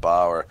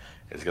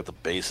 He's got the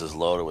bases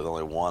loaded with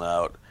only one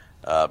out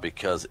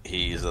because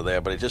he's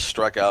there. But he just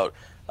struck out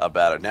a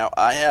batter. Now,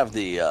 I have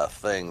the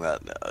thing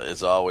that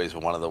is always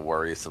one of the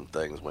worrisome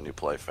things when you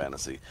play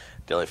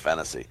daily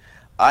fantasy.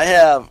 I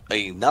have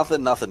a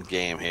nothing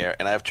game here,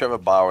 and I have Trevor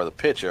Bauer, the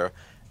pitcher.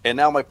 And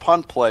now my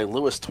punt play,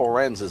 Luis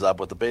Torrens, is up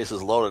with the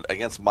bases loaded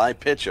against my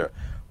pitcher.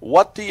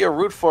 What do you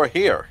root for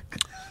here?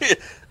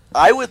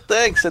 I would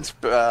think, since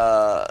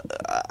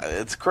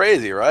it's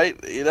crazy, right?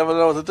 You never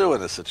know what to do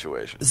in this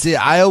situation. See,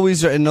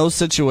 in those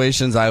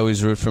situations, I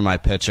always root for my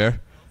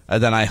pitcher.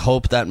 And then I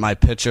hope that my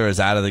pitcher is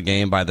out of the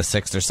game by the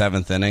 6th or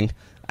 7th inning,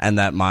 and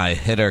that my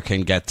hitter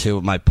can get to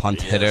my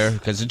punt hitter,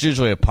 because it's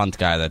usually a punt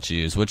guy that you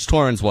use, which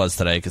Torrens was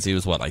today, because he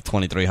was,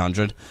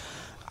 2,300?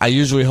 I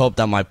usually hope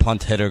that my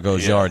punt hitter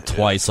goes yard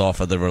twice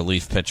off of the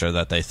relief pitcher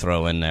that they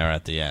throw in there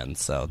at the end.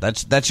 So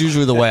that's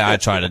usually the way I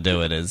try to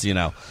do it is,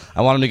 I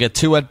want him to get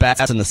 2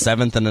 at-bats in the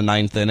 7th and the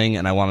 9th inning,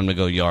 and I want him to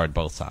go yard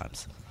both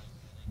times.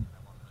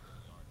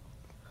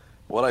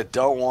 What I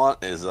don't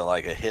want is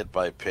like a hit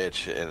by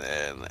pitch,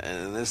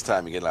 and this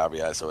time you get an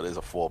RBI, so it is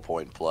a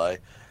 4-point play.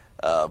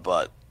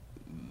 But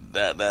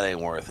that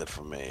ain't worth it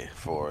for me.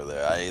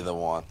 I either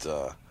want,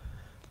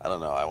 I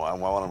don't know, I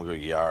want him to go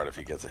yard if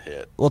he gets a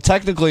hit. Well,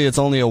 technically, it's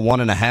only a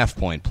 1.5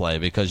 point play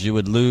because you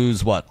would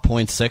lose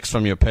 0.6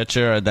 from your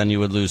pitcher, and then you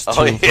would lose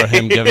 2 for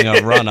him giving a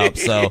run up.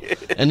 So,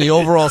 in the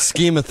overall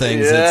scheme of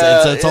things,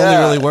 it's only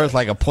really worth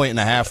like a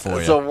 1.5 for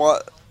you. So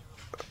what?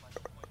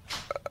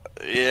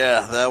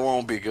 Yeah, that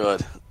won't be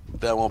good.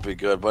 That won't be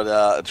good.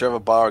 But Trevor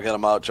Bauer got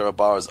him out. Trevor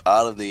Bauer's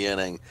out of the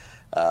inning.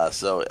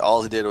 So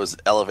all he did was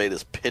elevate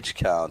his pitch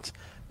count.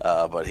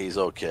 But he's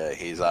okay.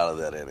 He's out of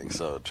that inning.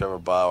 So Trevor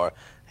Bauer,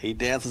 he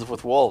dances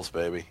with wolves,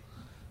 baby.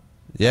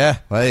 Yeah.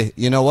 Hey,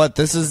 you know what?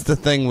 This is the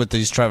thing with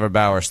these Trevor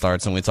Bauer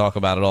starts, and we talk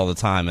about it all the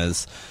time,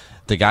 is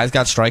the guy's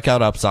got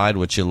strikeout upside,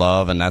 which you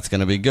love, and that's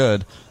going to be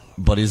good.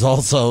 But he's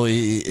also,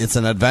 it's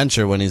an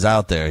adventure when he's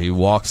out there. He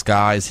walks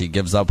guys. He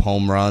gives up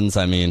home runs.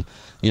 I mean,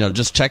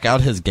 just check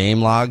out his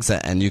game logs,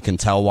 and you can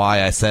tell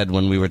why I said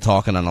when we were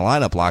talking on the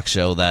Lineup Lock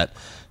show that,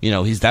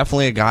 he's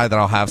definitely a guy that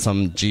I'll have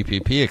some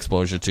GPP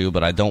exposure to,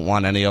 but I don't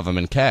want any of them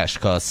in cash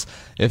because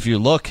if you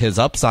look, his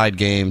upside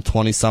game,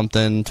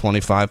 20-something,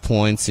 25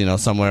 points,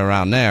 somewhere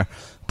around there.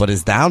 But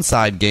his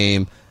downside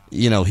game,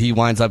 he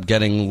winds up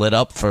getting lit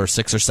up for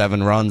 6 or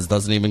 7 runs,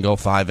 doesn't even go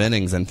 5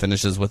 innings, and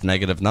finishes with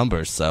negative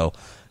numbers. So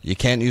you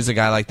can't use a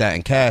guy like that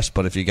in cash,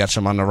 but if you catch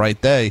him on the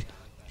right day,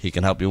 he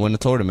can help you win the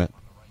tournament.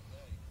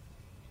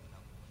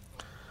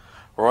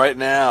 Right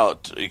now,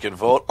 you can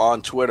vote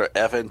on Twitter,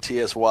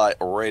 FNTSY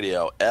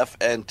Radio,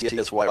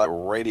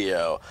 FNTSY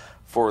Radio,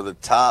 for the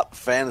top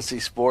fantasy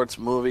sports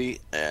movie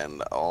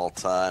and all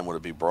time. Would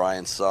it be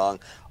Brian's Song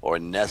or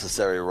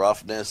Necessary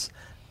Roughness?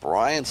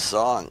 Brian's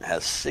Song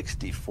has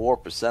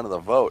 64% of the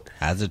vote.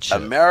 As it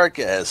should.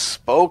 America has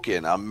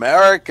spoken.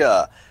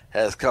 America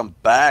has come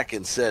back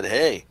and said,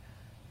 hey,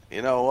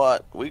 you know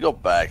what? We go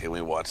back and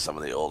we watch some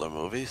of the older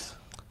movies.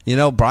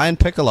 Brian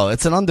Piccolo,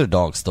 it's an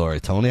underdog story,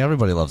 Tony.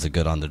 Everybody loves a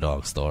good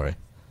underdog story.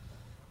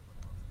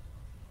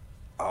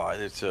 Oh, I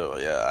do too.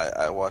 Yeah,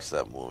 I watched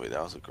that movie.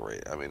 That was a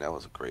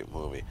great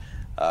movie.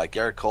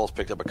 Garrett Cole's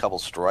picked up a couple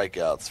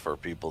strikeouts for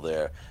people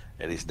there,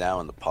 and he's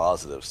now in the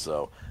positive.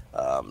 So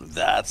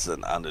that's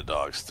an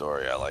underdog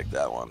story. I like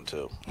that one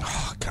too.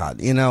 Oh God,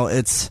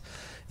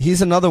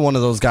 he's another one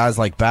of those guys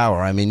like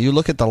Bauer. I mean, you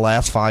look at the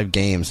last 5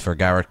 games for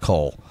Garrett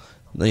Cole.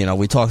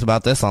 We talked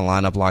about this on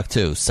Lineup Lock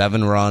too.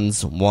 7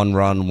 runs, 1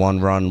 run,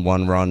 1 run,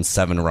 1 run,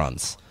 7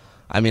 runs.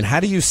 I mean, how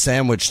do you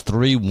sandwich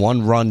 3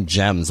 one-run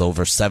gems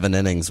over 7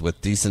 innings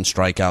with decent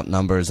strikeout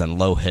numbers and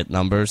low hit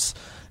numbers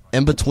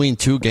in between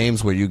 2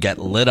 games where you get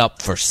lit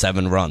up for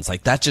 7 runs?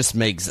 Like, that just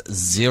makes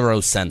 0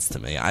 sense to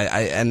me.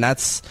 And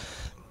that's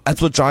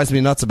what drives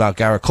me nuts about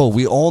Garrett Cole.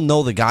 We all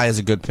know the guy is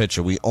a good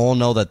pitcher. We all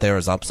know that there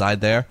is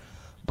upside there,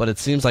 but it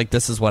seems like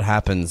this is what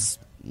happens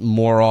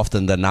more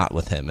often than not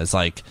with him. It's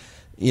like,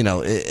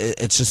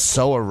 it's just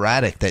so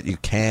erratic that you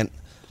can't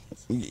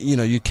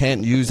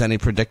use any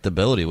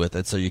predictability with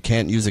it, so you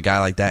can't use a guy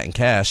like that in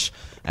cash.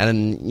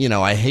 And,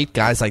 I hate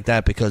guys like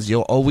that because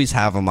you'll always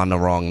have them on the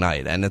wrong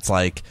night. And it's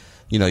like,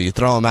 you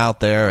throw them out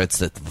there, it's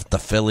the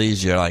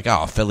Phillies, you're like,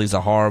 oh, Phillies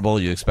are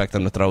horrible, you expect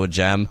them to throw a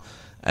gem,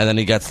 and then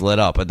he gets lit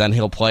up. And then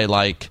he'll play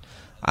like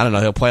the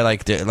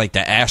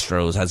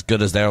Astros, as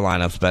good as their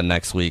lineup's been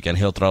next week, and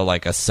he'll throw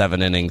like a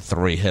 7-inning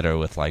 3-hitter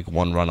with like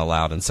 1 run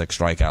allowed and 6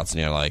 strikeouts,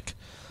 and you're like,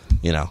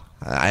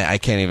 I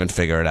can't even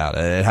figure it out.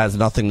 It has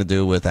nothing to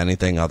do with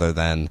anything other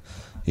than,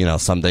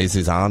 some days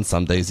he's on,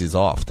 some days he's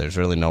off. There's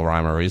really no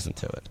rhyme or reason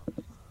to it.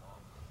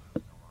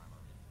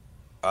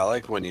 I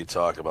like when you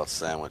talk about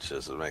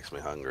sandwiches. It makes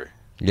me hungry.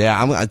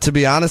 Yeah, to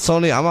be honest,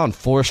 Tony, I'm on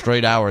 4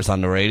 straight hours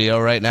on the radio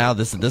right now.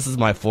 This is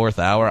my 4th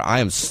hour.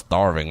 I am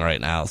starving right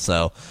now,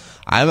 so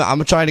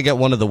I'm trying to get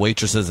one of the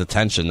waitresses'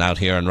 attention out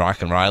here in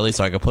Rock and Riley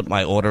so I can put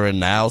my order in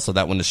now so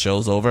that when the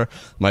show's over,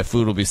 my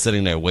food will be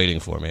sitting there waiting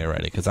for me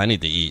already because I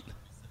need to eat.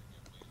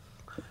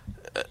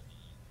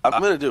 I'm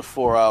going to do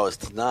 4 hours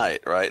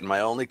tonight, right? And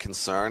my only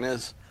concern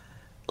is,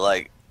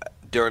 like,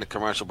 during the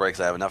commercial breaks,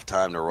 I have enough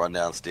time to run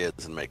downstairs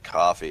and make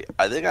coffee.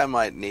 I think I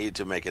might need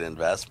to make an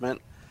investment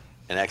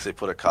and actually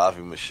put a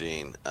coffee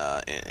machine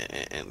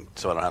in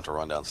so I don't have to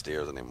run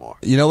downstairs anymore.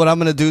 You know what I'm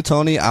going to do,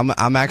 Tony?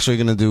 I'm actually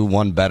going to do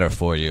one better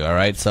for you, all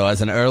right? So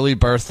as an early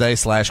birthday /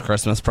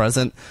 Christmas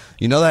present,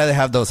 you know that they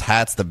have those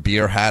hats, the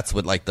beer hats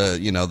with like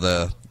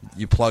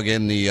you plug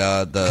in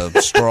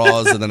the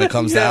straws and then it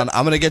comes down.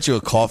 I'm going to get you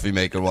a coffee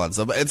maker one.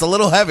 So it's a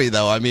little heavy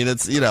though. I mean,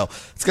 it's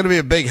it's going to be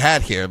a big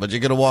hat here, but you're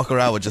going to walk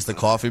around with just a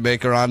coffee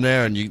maker on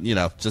there and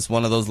just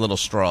one of those little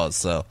straws.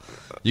 So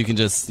you can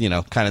just,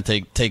 kind of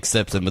take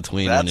sips in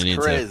between when you need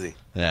to. That's crazy.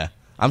 Yeah.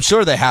 I'm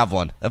sure they have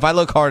one. If I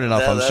look hard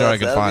enough, I'm sure I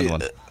can find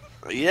one.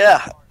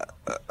 Yeah.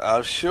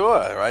 I'm sure,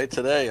 right?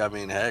 Today, I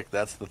mean, heck,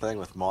 that's the thing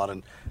with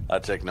modern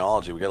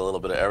technology. We got a little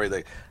bit of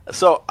everything.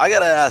 So I got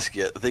to ask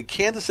you, the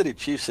Kansas City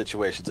Chiefs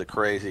situation's a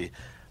crazy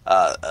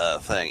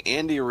thing.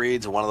 Andy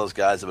Reid's one of those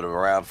guys that have been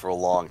around for a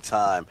long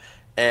time,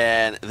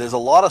 and there's a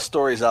lot of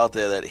stories out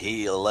there that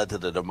he led to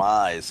the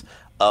demise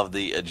of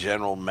the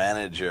general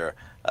manager,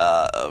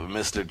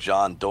 Mr.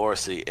 John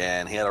Dorsey,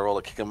 and he had a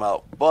role to kick him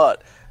out.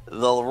 But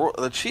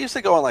the Chiefs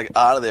are going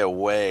out of their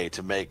way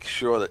to make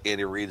sure that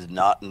Andy Reid's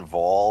not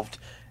involved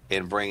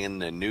in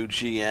bringing a new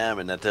GM,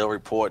 and that they'll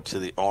report to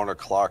the owner,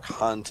 Clark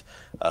Hunt,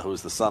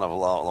 who's the son of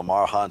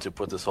Lamar Hunt, who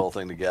put this whole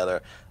thing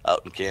together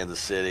out in Kansas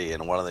City,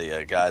 and one of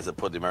the guys that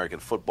put the American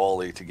Football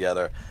League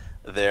together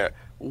there.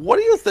 What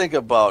do you think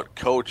about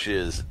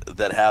coaches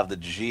that have the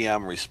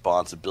GM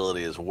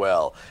responsibility as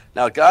well?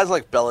 Now, guys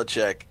like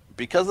Belichick,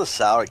 because the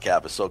salary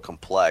cap is so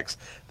complex,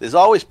 there's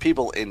always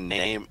people in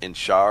name in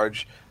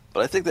charge,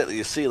 but I think that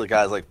you see the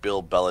guys like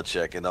Bill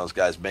Belichick and those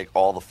guys make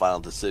all the final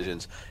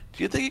decisions.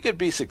 Do you think you could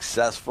be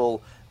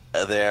successful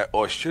there,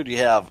 or should you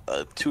have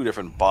two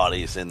different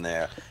bodies in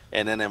there,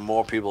 and then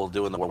more people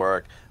doing the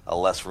work,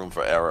 less room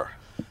for error?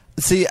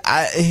 See,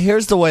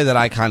 here's the way that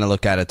I kind of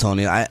look at it,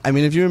 Tony. I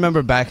mean, if you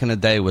remember back in the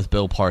day with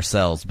Bill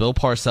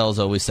Parcells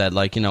always said,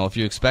 if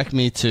you expect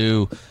me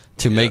to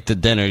make the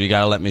dinner, you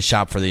got to let me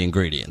shop for the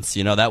ingredients.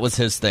 That was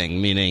his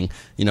thing, meaning,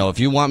 if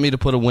you want me to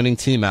put a winning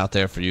team out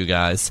there for you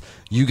guys,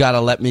 you got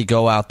to let me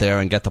go out there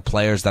and get the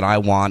players that I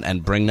want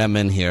and bring them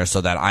in here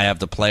so that I have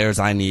the players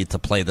I need to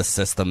play the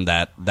system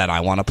that I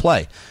want to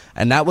play.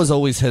 And that was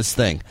always his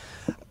thing.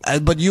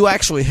 But you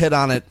actually hit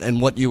on it in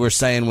what you were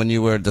saying when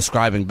you were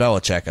describing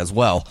Belichick as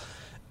well.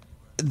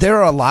 There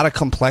are a lot of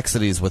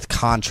complexities with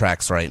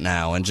contracts right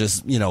now, and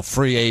just,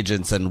 free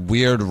agents and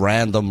weird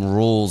random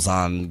rules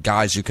on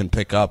guys you can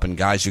pick up and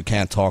guys you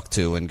can't talk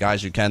to and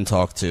guys you can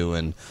talk to,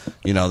 and,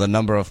 the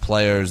number of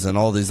players and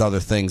all these other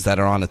things that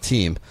are on a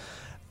team.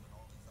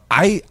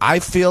 I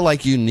feel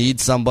like you need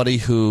somebody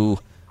who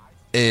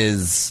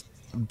is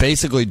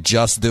basically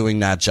just doing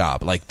that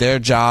job. Like, their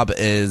job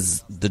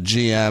is, the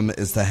GM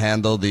is to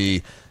handle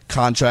the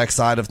contract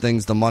side of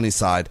things, the money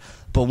side.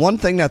 But one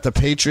thing that the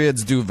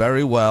Patriots do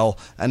very well,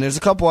 and there's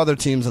a couple other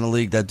teams in the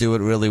league that do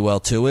it really well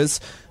too, is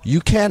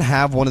you can't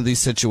have one of these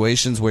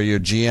situations where your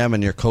GM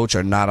and your coach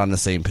are not on the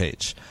same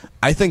page.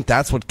 I think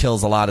that's what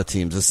kills a lot of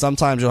teams, is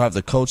sometimes you'll have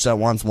the coach that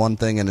wants one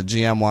thing and the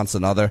GM wants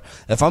another.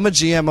 If I'm a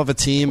GM of a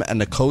team and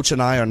the coach and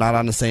I are not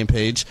on the same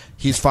page,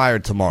 he's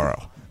fired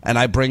tomorrow. And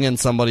I bring in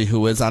somebody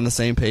who is on the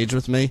same page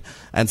with me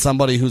and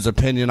somebody whose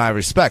opinion I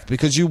respect,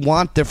 because you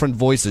want different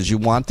voices, you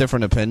want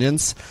different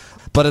opinions.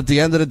 But at the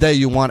end of the day,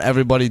 you want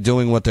everybody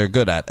doing what they're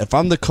good at. If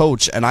I'm the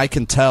coach and I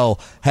can tell,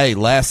 hey,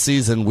 last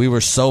season we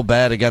were so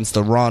bad against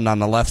the run on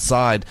the left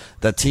side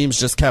that teams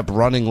just kept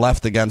running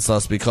left against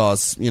us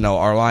because,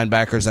 our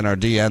linebackers and our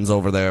DNs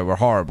over there were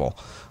horrible.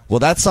 Well,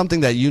 that's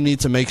something that you need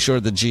to make sure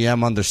the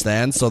GM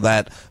understands, so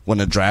that when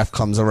the draft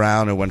comes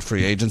around or when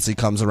free agency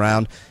comes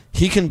around,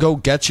 he can go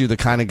get you the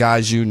kind of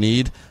guys you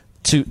need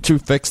to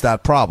fix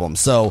that problem.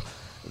 So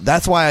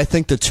that's why I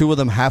think the two of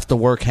them have to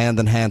work hand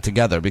in hand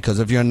together, because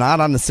if you're not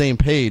on the same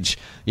page,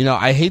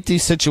 I hate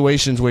these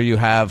situations where you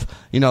have,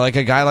 like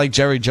a guy like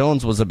Jerry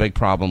Jones was a big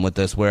problem with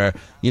this, where,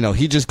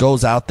 he just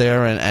goes out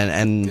there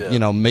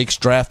and makes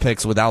draft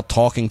picks without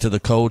talking to the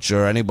coach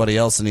or anybody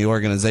else in the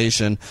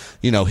organization.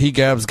 He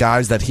grabs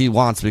guys that he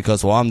wants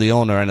because, well, I'm the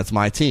owner and it's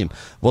my team.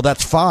 Well,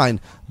 that's fine,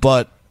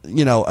 but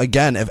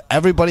again, if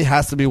everybody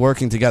has to be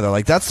working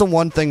together, that's the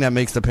one thing that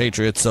makes the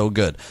Patriots so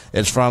good.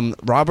 It's from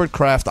Robert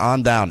Kraft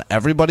on down.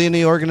 Everybody in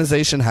the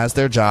organization has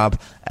their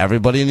job.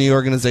 Everybody in the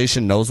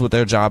organization knows what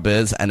their job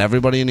is, and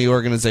everybody in the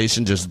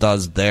organization just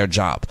does their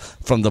job.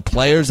 From the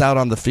players out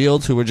on the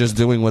field who are just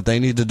doing what they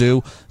need to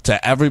do,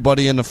 to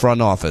everybody in the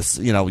front office.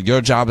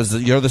 Your job is,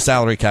 you're the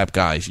salary cap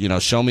guy.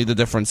 Show me the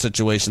different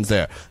situations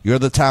there. You're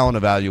the talent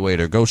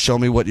evaluator. Go show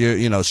me what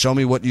show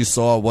me what you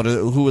saw.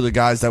 Who are the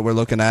guys that we're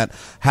looking at?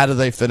 How do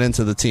they fit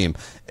into the team?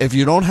 If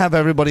you don't have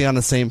everybody on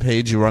the same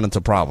page, you run into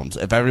problems.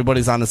 If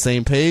everybody's on the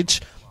same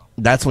page,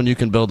 that's when you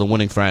can build a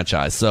winning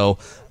franchise. So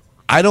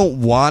I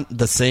don't want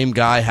the same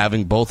guy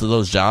having both of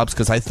those jobs,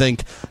 because I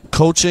think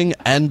coaching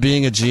and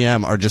being a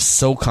GM are just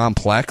so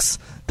complex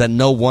that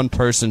no one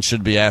person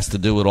should be asked to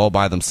do it all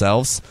by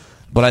themselves.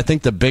 But I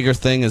think the bigger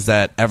thing is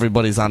that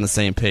everybody's on the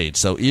same page.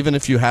 So even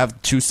if you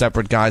have two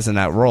separate guys in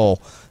that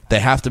role, they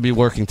have to be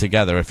working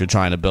together if you're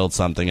trying to build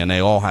something, and they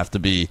all have to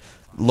be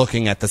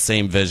looking at the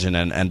same vision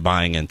and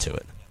buying into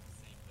it.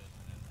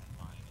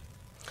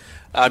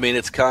 I mean,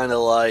 it's kind of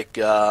like,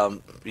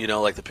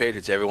 like the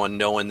Patriots, everyone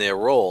knowing their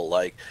role.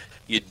 Like,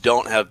 you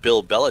don't have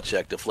Bill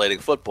Belichick deflating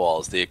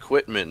footballs. The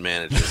equipment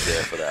manager's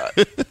there for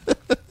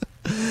that.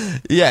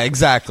 Yeah,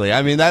 exactly.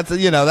 I mean, that's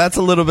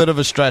a little bit of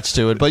a stretch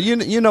to it, but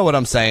you know what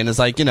I'm saying is,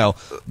 Belichick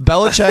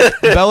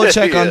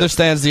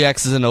understands the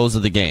X's and O's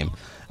of the game,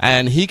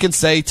 and he can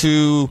say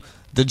to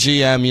the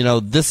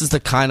GM, this is the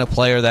kind of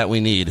player that we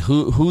need.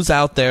 Who's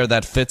out there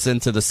that fits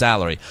into the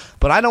salary?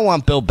 But I don't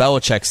want Bill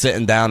Belichick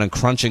sitting down and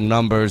crunching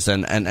numbers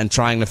and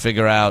trying to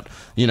figure out,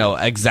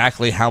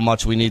 exactly how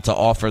much we need to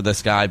offer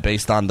this guy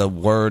based on the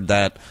word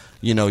that,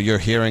 you're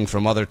hearing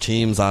from other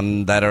teams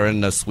that are in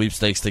the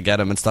sweepstakes to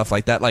get him and stuff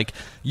like that. Like,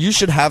 you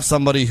should have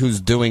somebody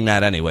who's doing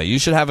that anyway. You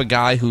should have a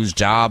guy whose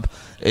job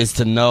is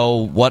to know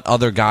what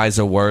other guys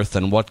are worth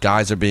and what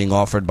guys are being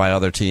offered by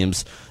other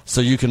teams,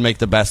 so you can make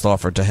the best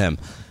offer to him.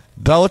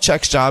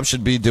 Belichick's job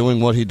should be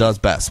doing what he does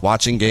best,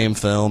 watching game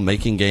film,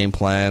 making game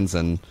plans,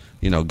 and,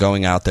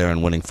 going out there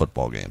and winning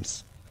football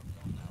games.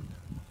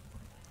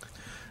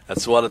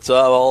 That's what it's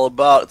all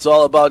about. It's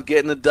all about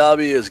getting the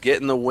W's,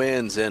 getting the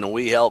wins, and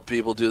we help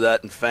people do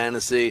that in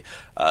fantasy.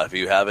 If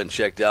you haven't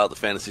checked out the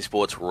Fantasy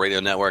Sports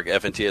Radio Network,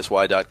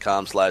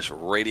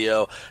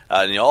 FNTSY.com/radio.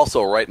 And you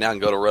also, right now, can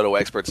go to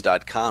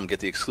RotoExperts.com, get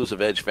the exclusive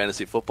Edge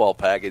Fantasy Football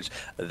Package.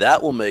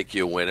 That will make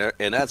you a winner,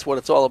 and that's what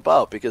it's all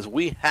about, because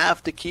we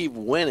have to keep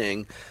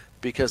winning,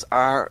 because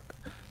our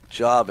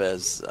job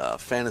as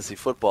fantasy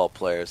football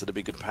players is to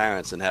be good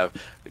parents and have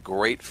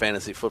great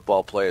fantasy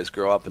football players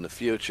grow up in the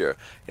future.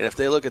 And if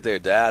they look at their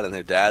dad and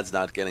their dad's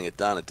not getting it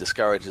done, it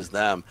discourages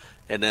them,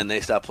 and then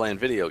they stop playing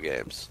video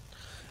games.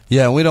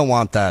 Yeah, we don't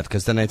want that,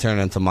 because then they turn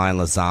into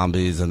mindless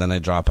zombies, and then they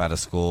drop out of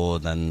school,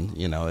 and then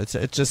it's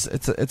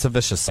a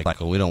vicious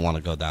cycle. We don't want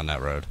to go down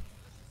that road.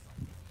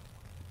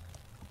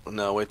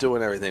 No, we're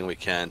doing everything we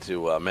can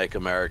to make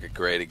America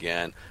great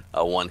again,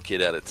 one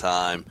kid at a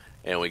time,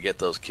 and we get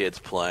those kids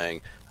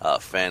playing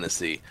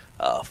fantasy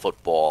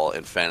football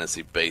and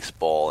fantasy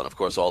baseball, and of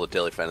course all the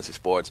daily fantasy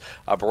sports.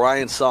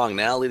 Brian Song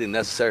now leading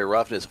necessary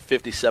roughness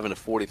 57 to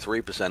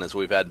 43%, as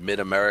we've had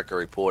Mid-America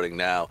reporting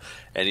now,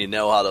 and you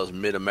know how those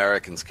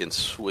Mid-Americans can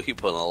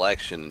sweep an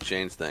election and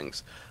change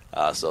things.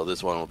 So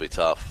this one will be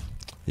tough.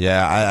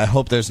 Yeah, I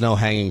hope there's no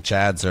hanging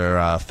chads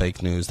or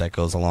fake news that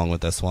goes along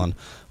with this one.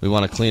 We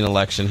want a clean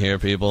election here,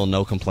 people.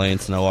 No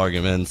complaints, no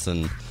arguments,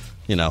 and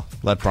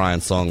let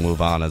Brian Song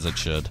move on as it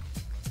should.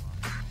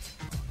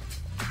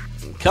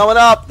 Coming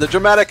up, the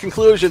dramatic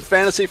conclusion,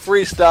 Fantasy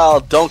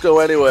Freestyle. Don't go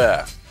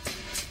anywhere.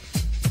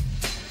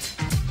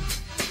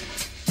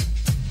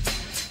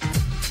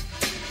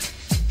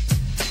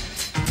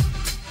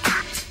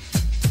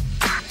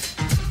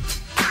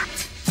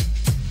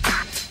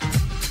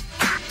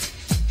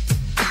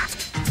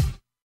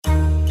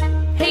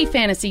 Hey,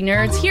 fantasy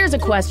nerds, here's a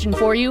question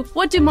for you.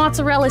 What do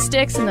mozzarella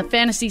sticks and the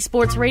Fantasy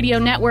Sports Radio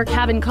Network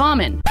have in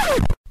common?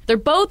 They're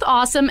both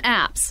awesome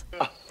apps.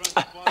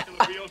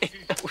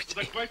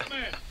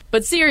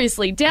 But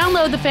seriously,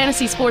 download the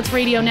Fantasy Sports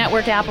Radio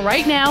Network app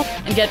right now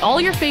and get all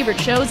your favorite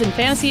shows and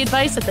fantasy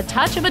advice at the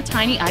touch of a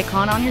tiny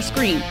icon on your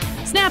screen.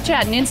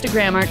 Snapchat and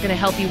Instagram aren't going to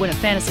help you win a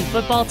fantasy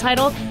football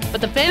title,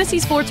 but the Fantasy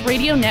Sports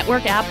Radio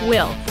Network app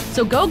will.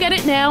 So go get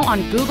it now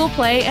on Google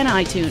Play and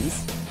iTunes.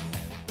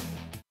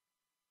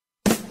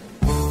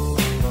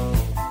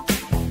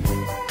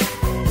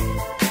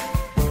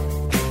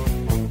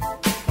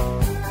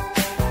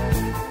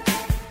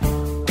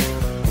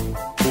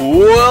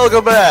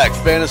 Welcome back.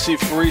 Fantasy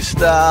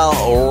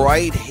Freestyle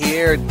right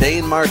here.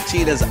 Dane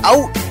Martinez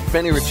out.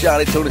 Fenny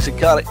Ricciardi, Tony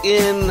Cicada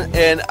in.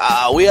 And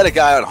we had a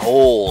guy on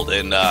hold,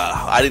 and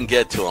I didn't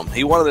get to him.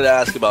 He wanted to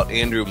ask about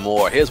Andrew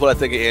Moore. Here's what I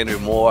think of Andrew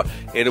Moore.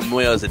 Andrew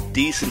Moore is a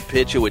decent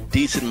pitcher with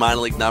decent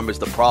minor league numbers.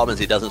 The problem is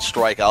he doesn't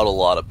strike out a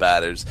lot of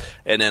batters.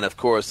 And then, of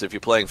course, if you're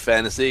playing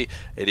fantasy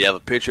and you have a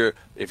pitcher,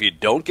 if you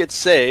don't get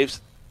saves,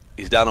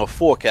 he's down to a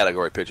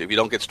 4-category pitcher. If you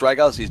don't get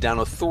strikeouts, he's down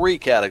to a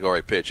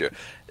 3-category pitcher.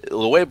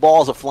 The way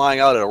balls are flying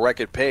out at a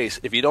record pace,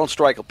 if you don't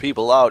strike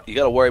people out, you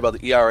got to worry about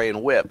the ERA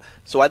and WHIP.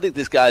 So I think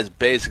this guy's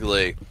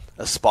basically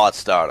a spot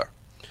starter.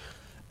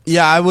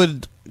 Yeah, I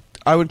would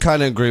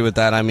kind of agree with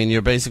that. I mean,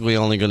 you're basically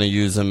only going to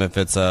use him if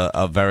it's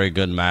a very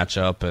good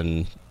matchup,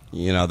 and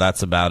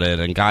that's about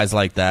it. And guys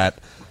like that,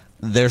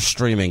 they're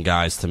streaming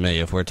guys to me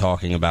if we're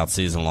talking about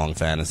season-long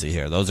fantasy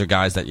here. Those are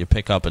guys that you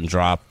pick up and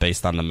drop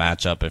based on the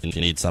matchup if you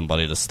need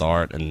somebody to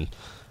start, and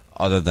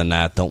other than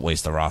that, don't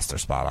waste a roster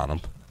spot on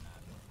them.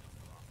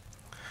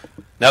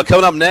 Now,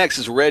 coming up next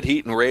is Red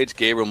Heat and Rage,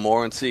 Gabriel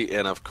Morency,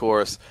 and, of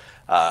course,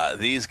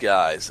 these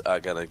guys are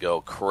going to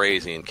go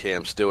crazy in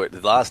Cam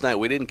Stewart. Last night,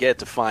 we didn't get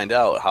to find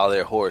out how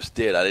their horse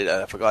did.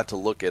 I forgot to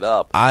look it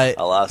up.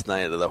 Last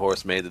night, the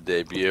horse made the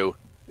debut.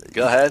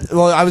 Go ahead.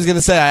 Well, I was going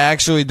to say, I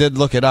actually did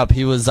look it up.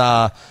 He was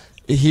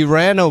he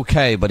ran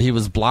okay, but he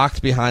was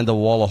blocked behind the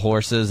wall of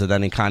horses, and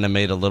then he kind of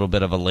made a little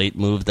bit of a late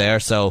move there.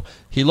 So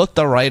he looked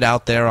all right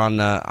out there on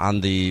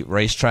the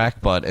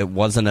racetrack, but it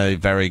wasn't a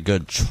very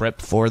good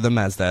trip for them,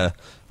 as the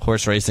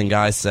horse racing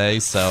guys say.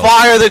 So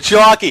fire the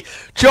jockey.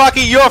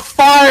 Jockey, you're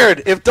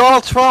fired. If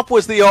Donald Trump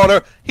was the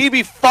owner, he'd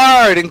be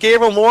fired. And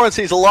Gabriel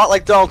Morency's a lot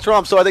like Donald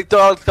Trump, so I think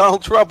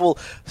Donald Trump will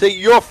say,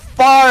 you're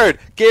fired.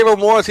 Gabriel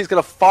Morency's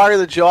going to fire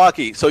the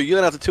jockey. So you're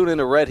going to have to tune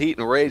into Red Heat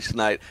and Rage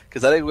tonight,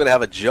 because I think we're going to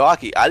have a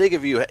jockey. I think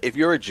if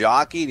you're a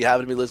jockey and you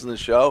happen to be listening to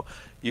the show,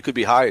 you could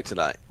be hired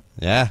tonight.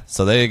 Yeah,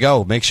 so there you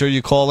go. Make sure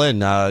you call in.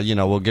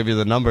 We'll give you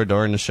the number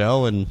during the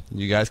show, and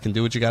you guys can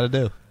do what you got to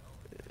do.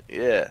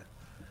 Yeah.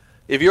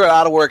 If you're an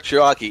out-of-work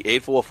jockey,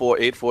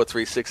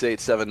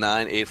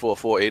 844-843-6879,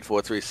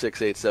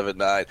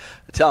 844-843-6879.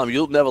 Tell them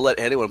you'll never let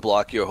anyone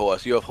block your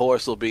horse. Your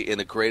horse will be in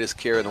the greatest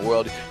care in the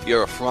world.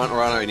 You're a front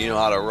runner, and you know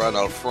how to run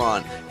out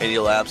front, and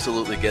you'll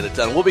absolutely get it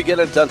done. We'll be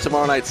getting it done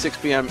tomorrow night, 6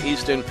 p.m.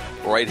 Eastern,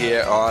 right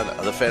here on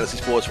the Fantasy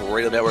Sports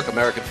Radio Network,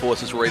 American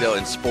Forces Radio,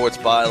 and Sports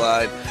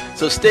Byline.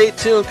 So stay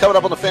tuned. Coming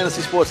up on the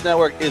Fantasy Sports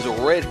Network is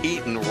Red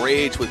Heat and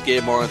Rage with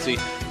Gabe Morency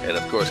and,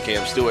 of course,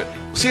 Cam Stewart.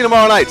 We'll see you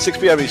tomorrow night, 6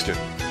 p.m. Eastern.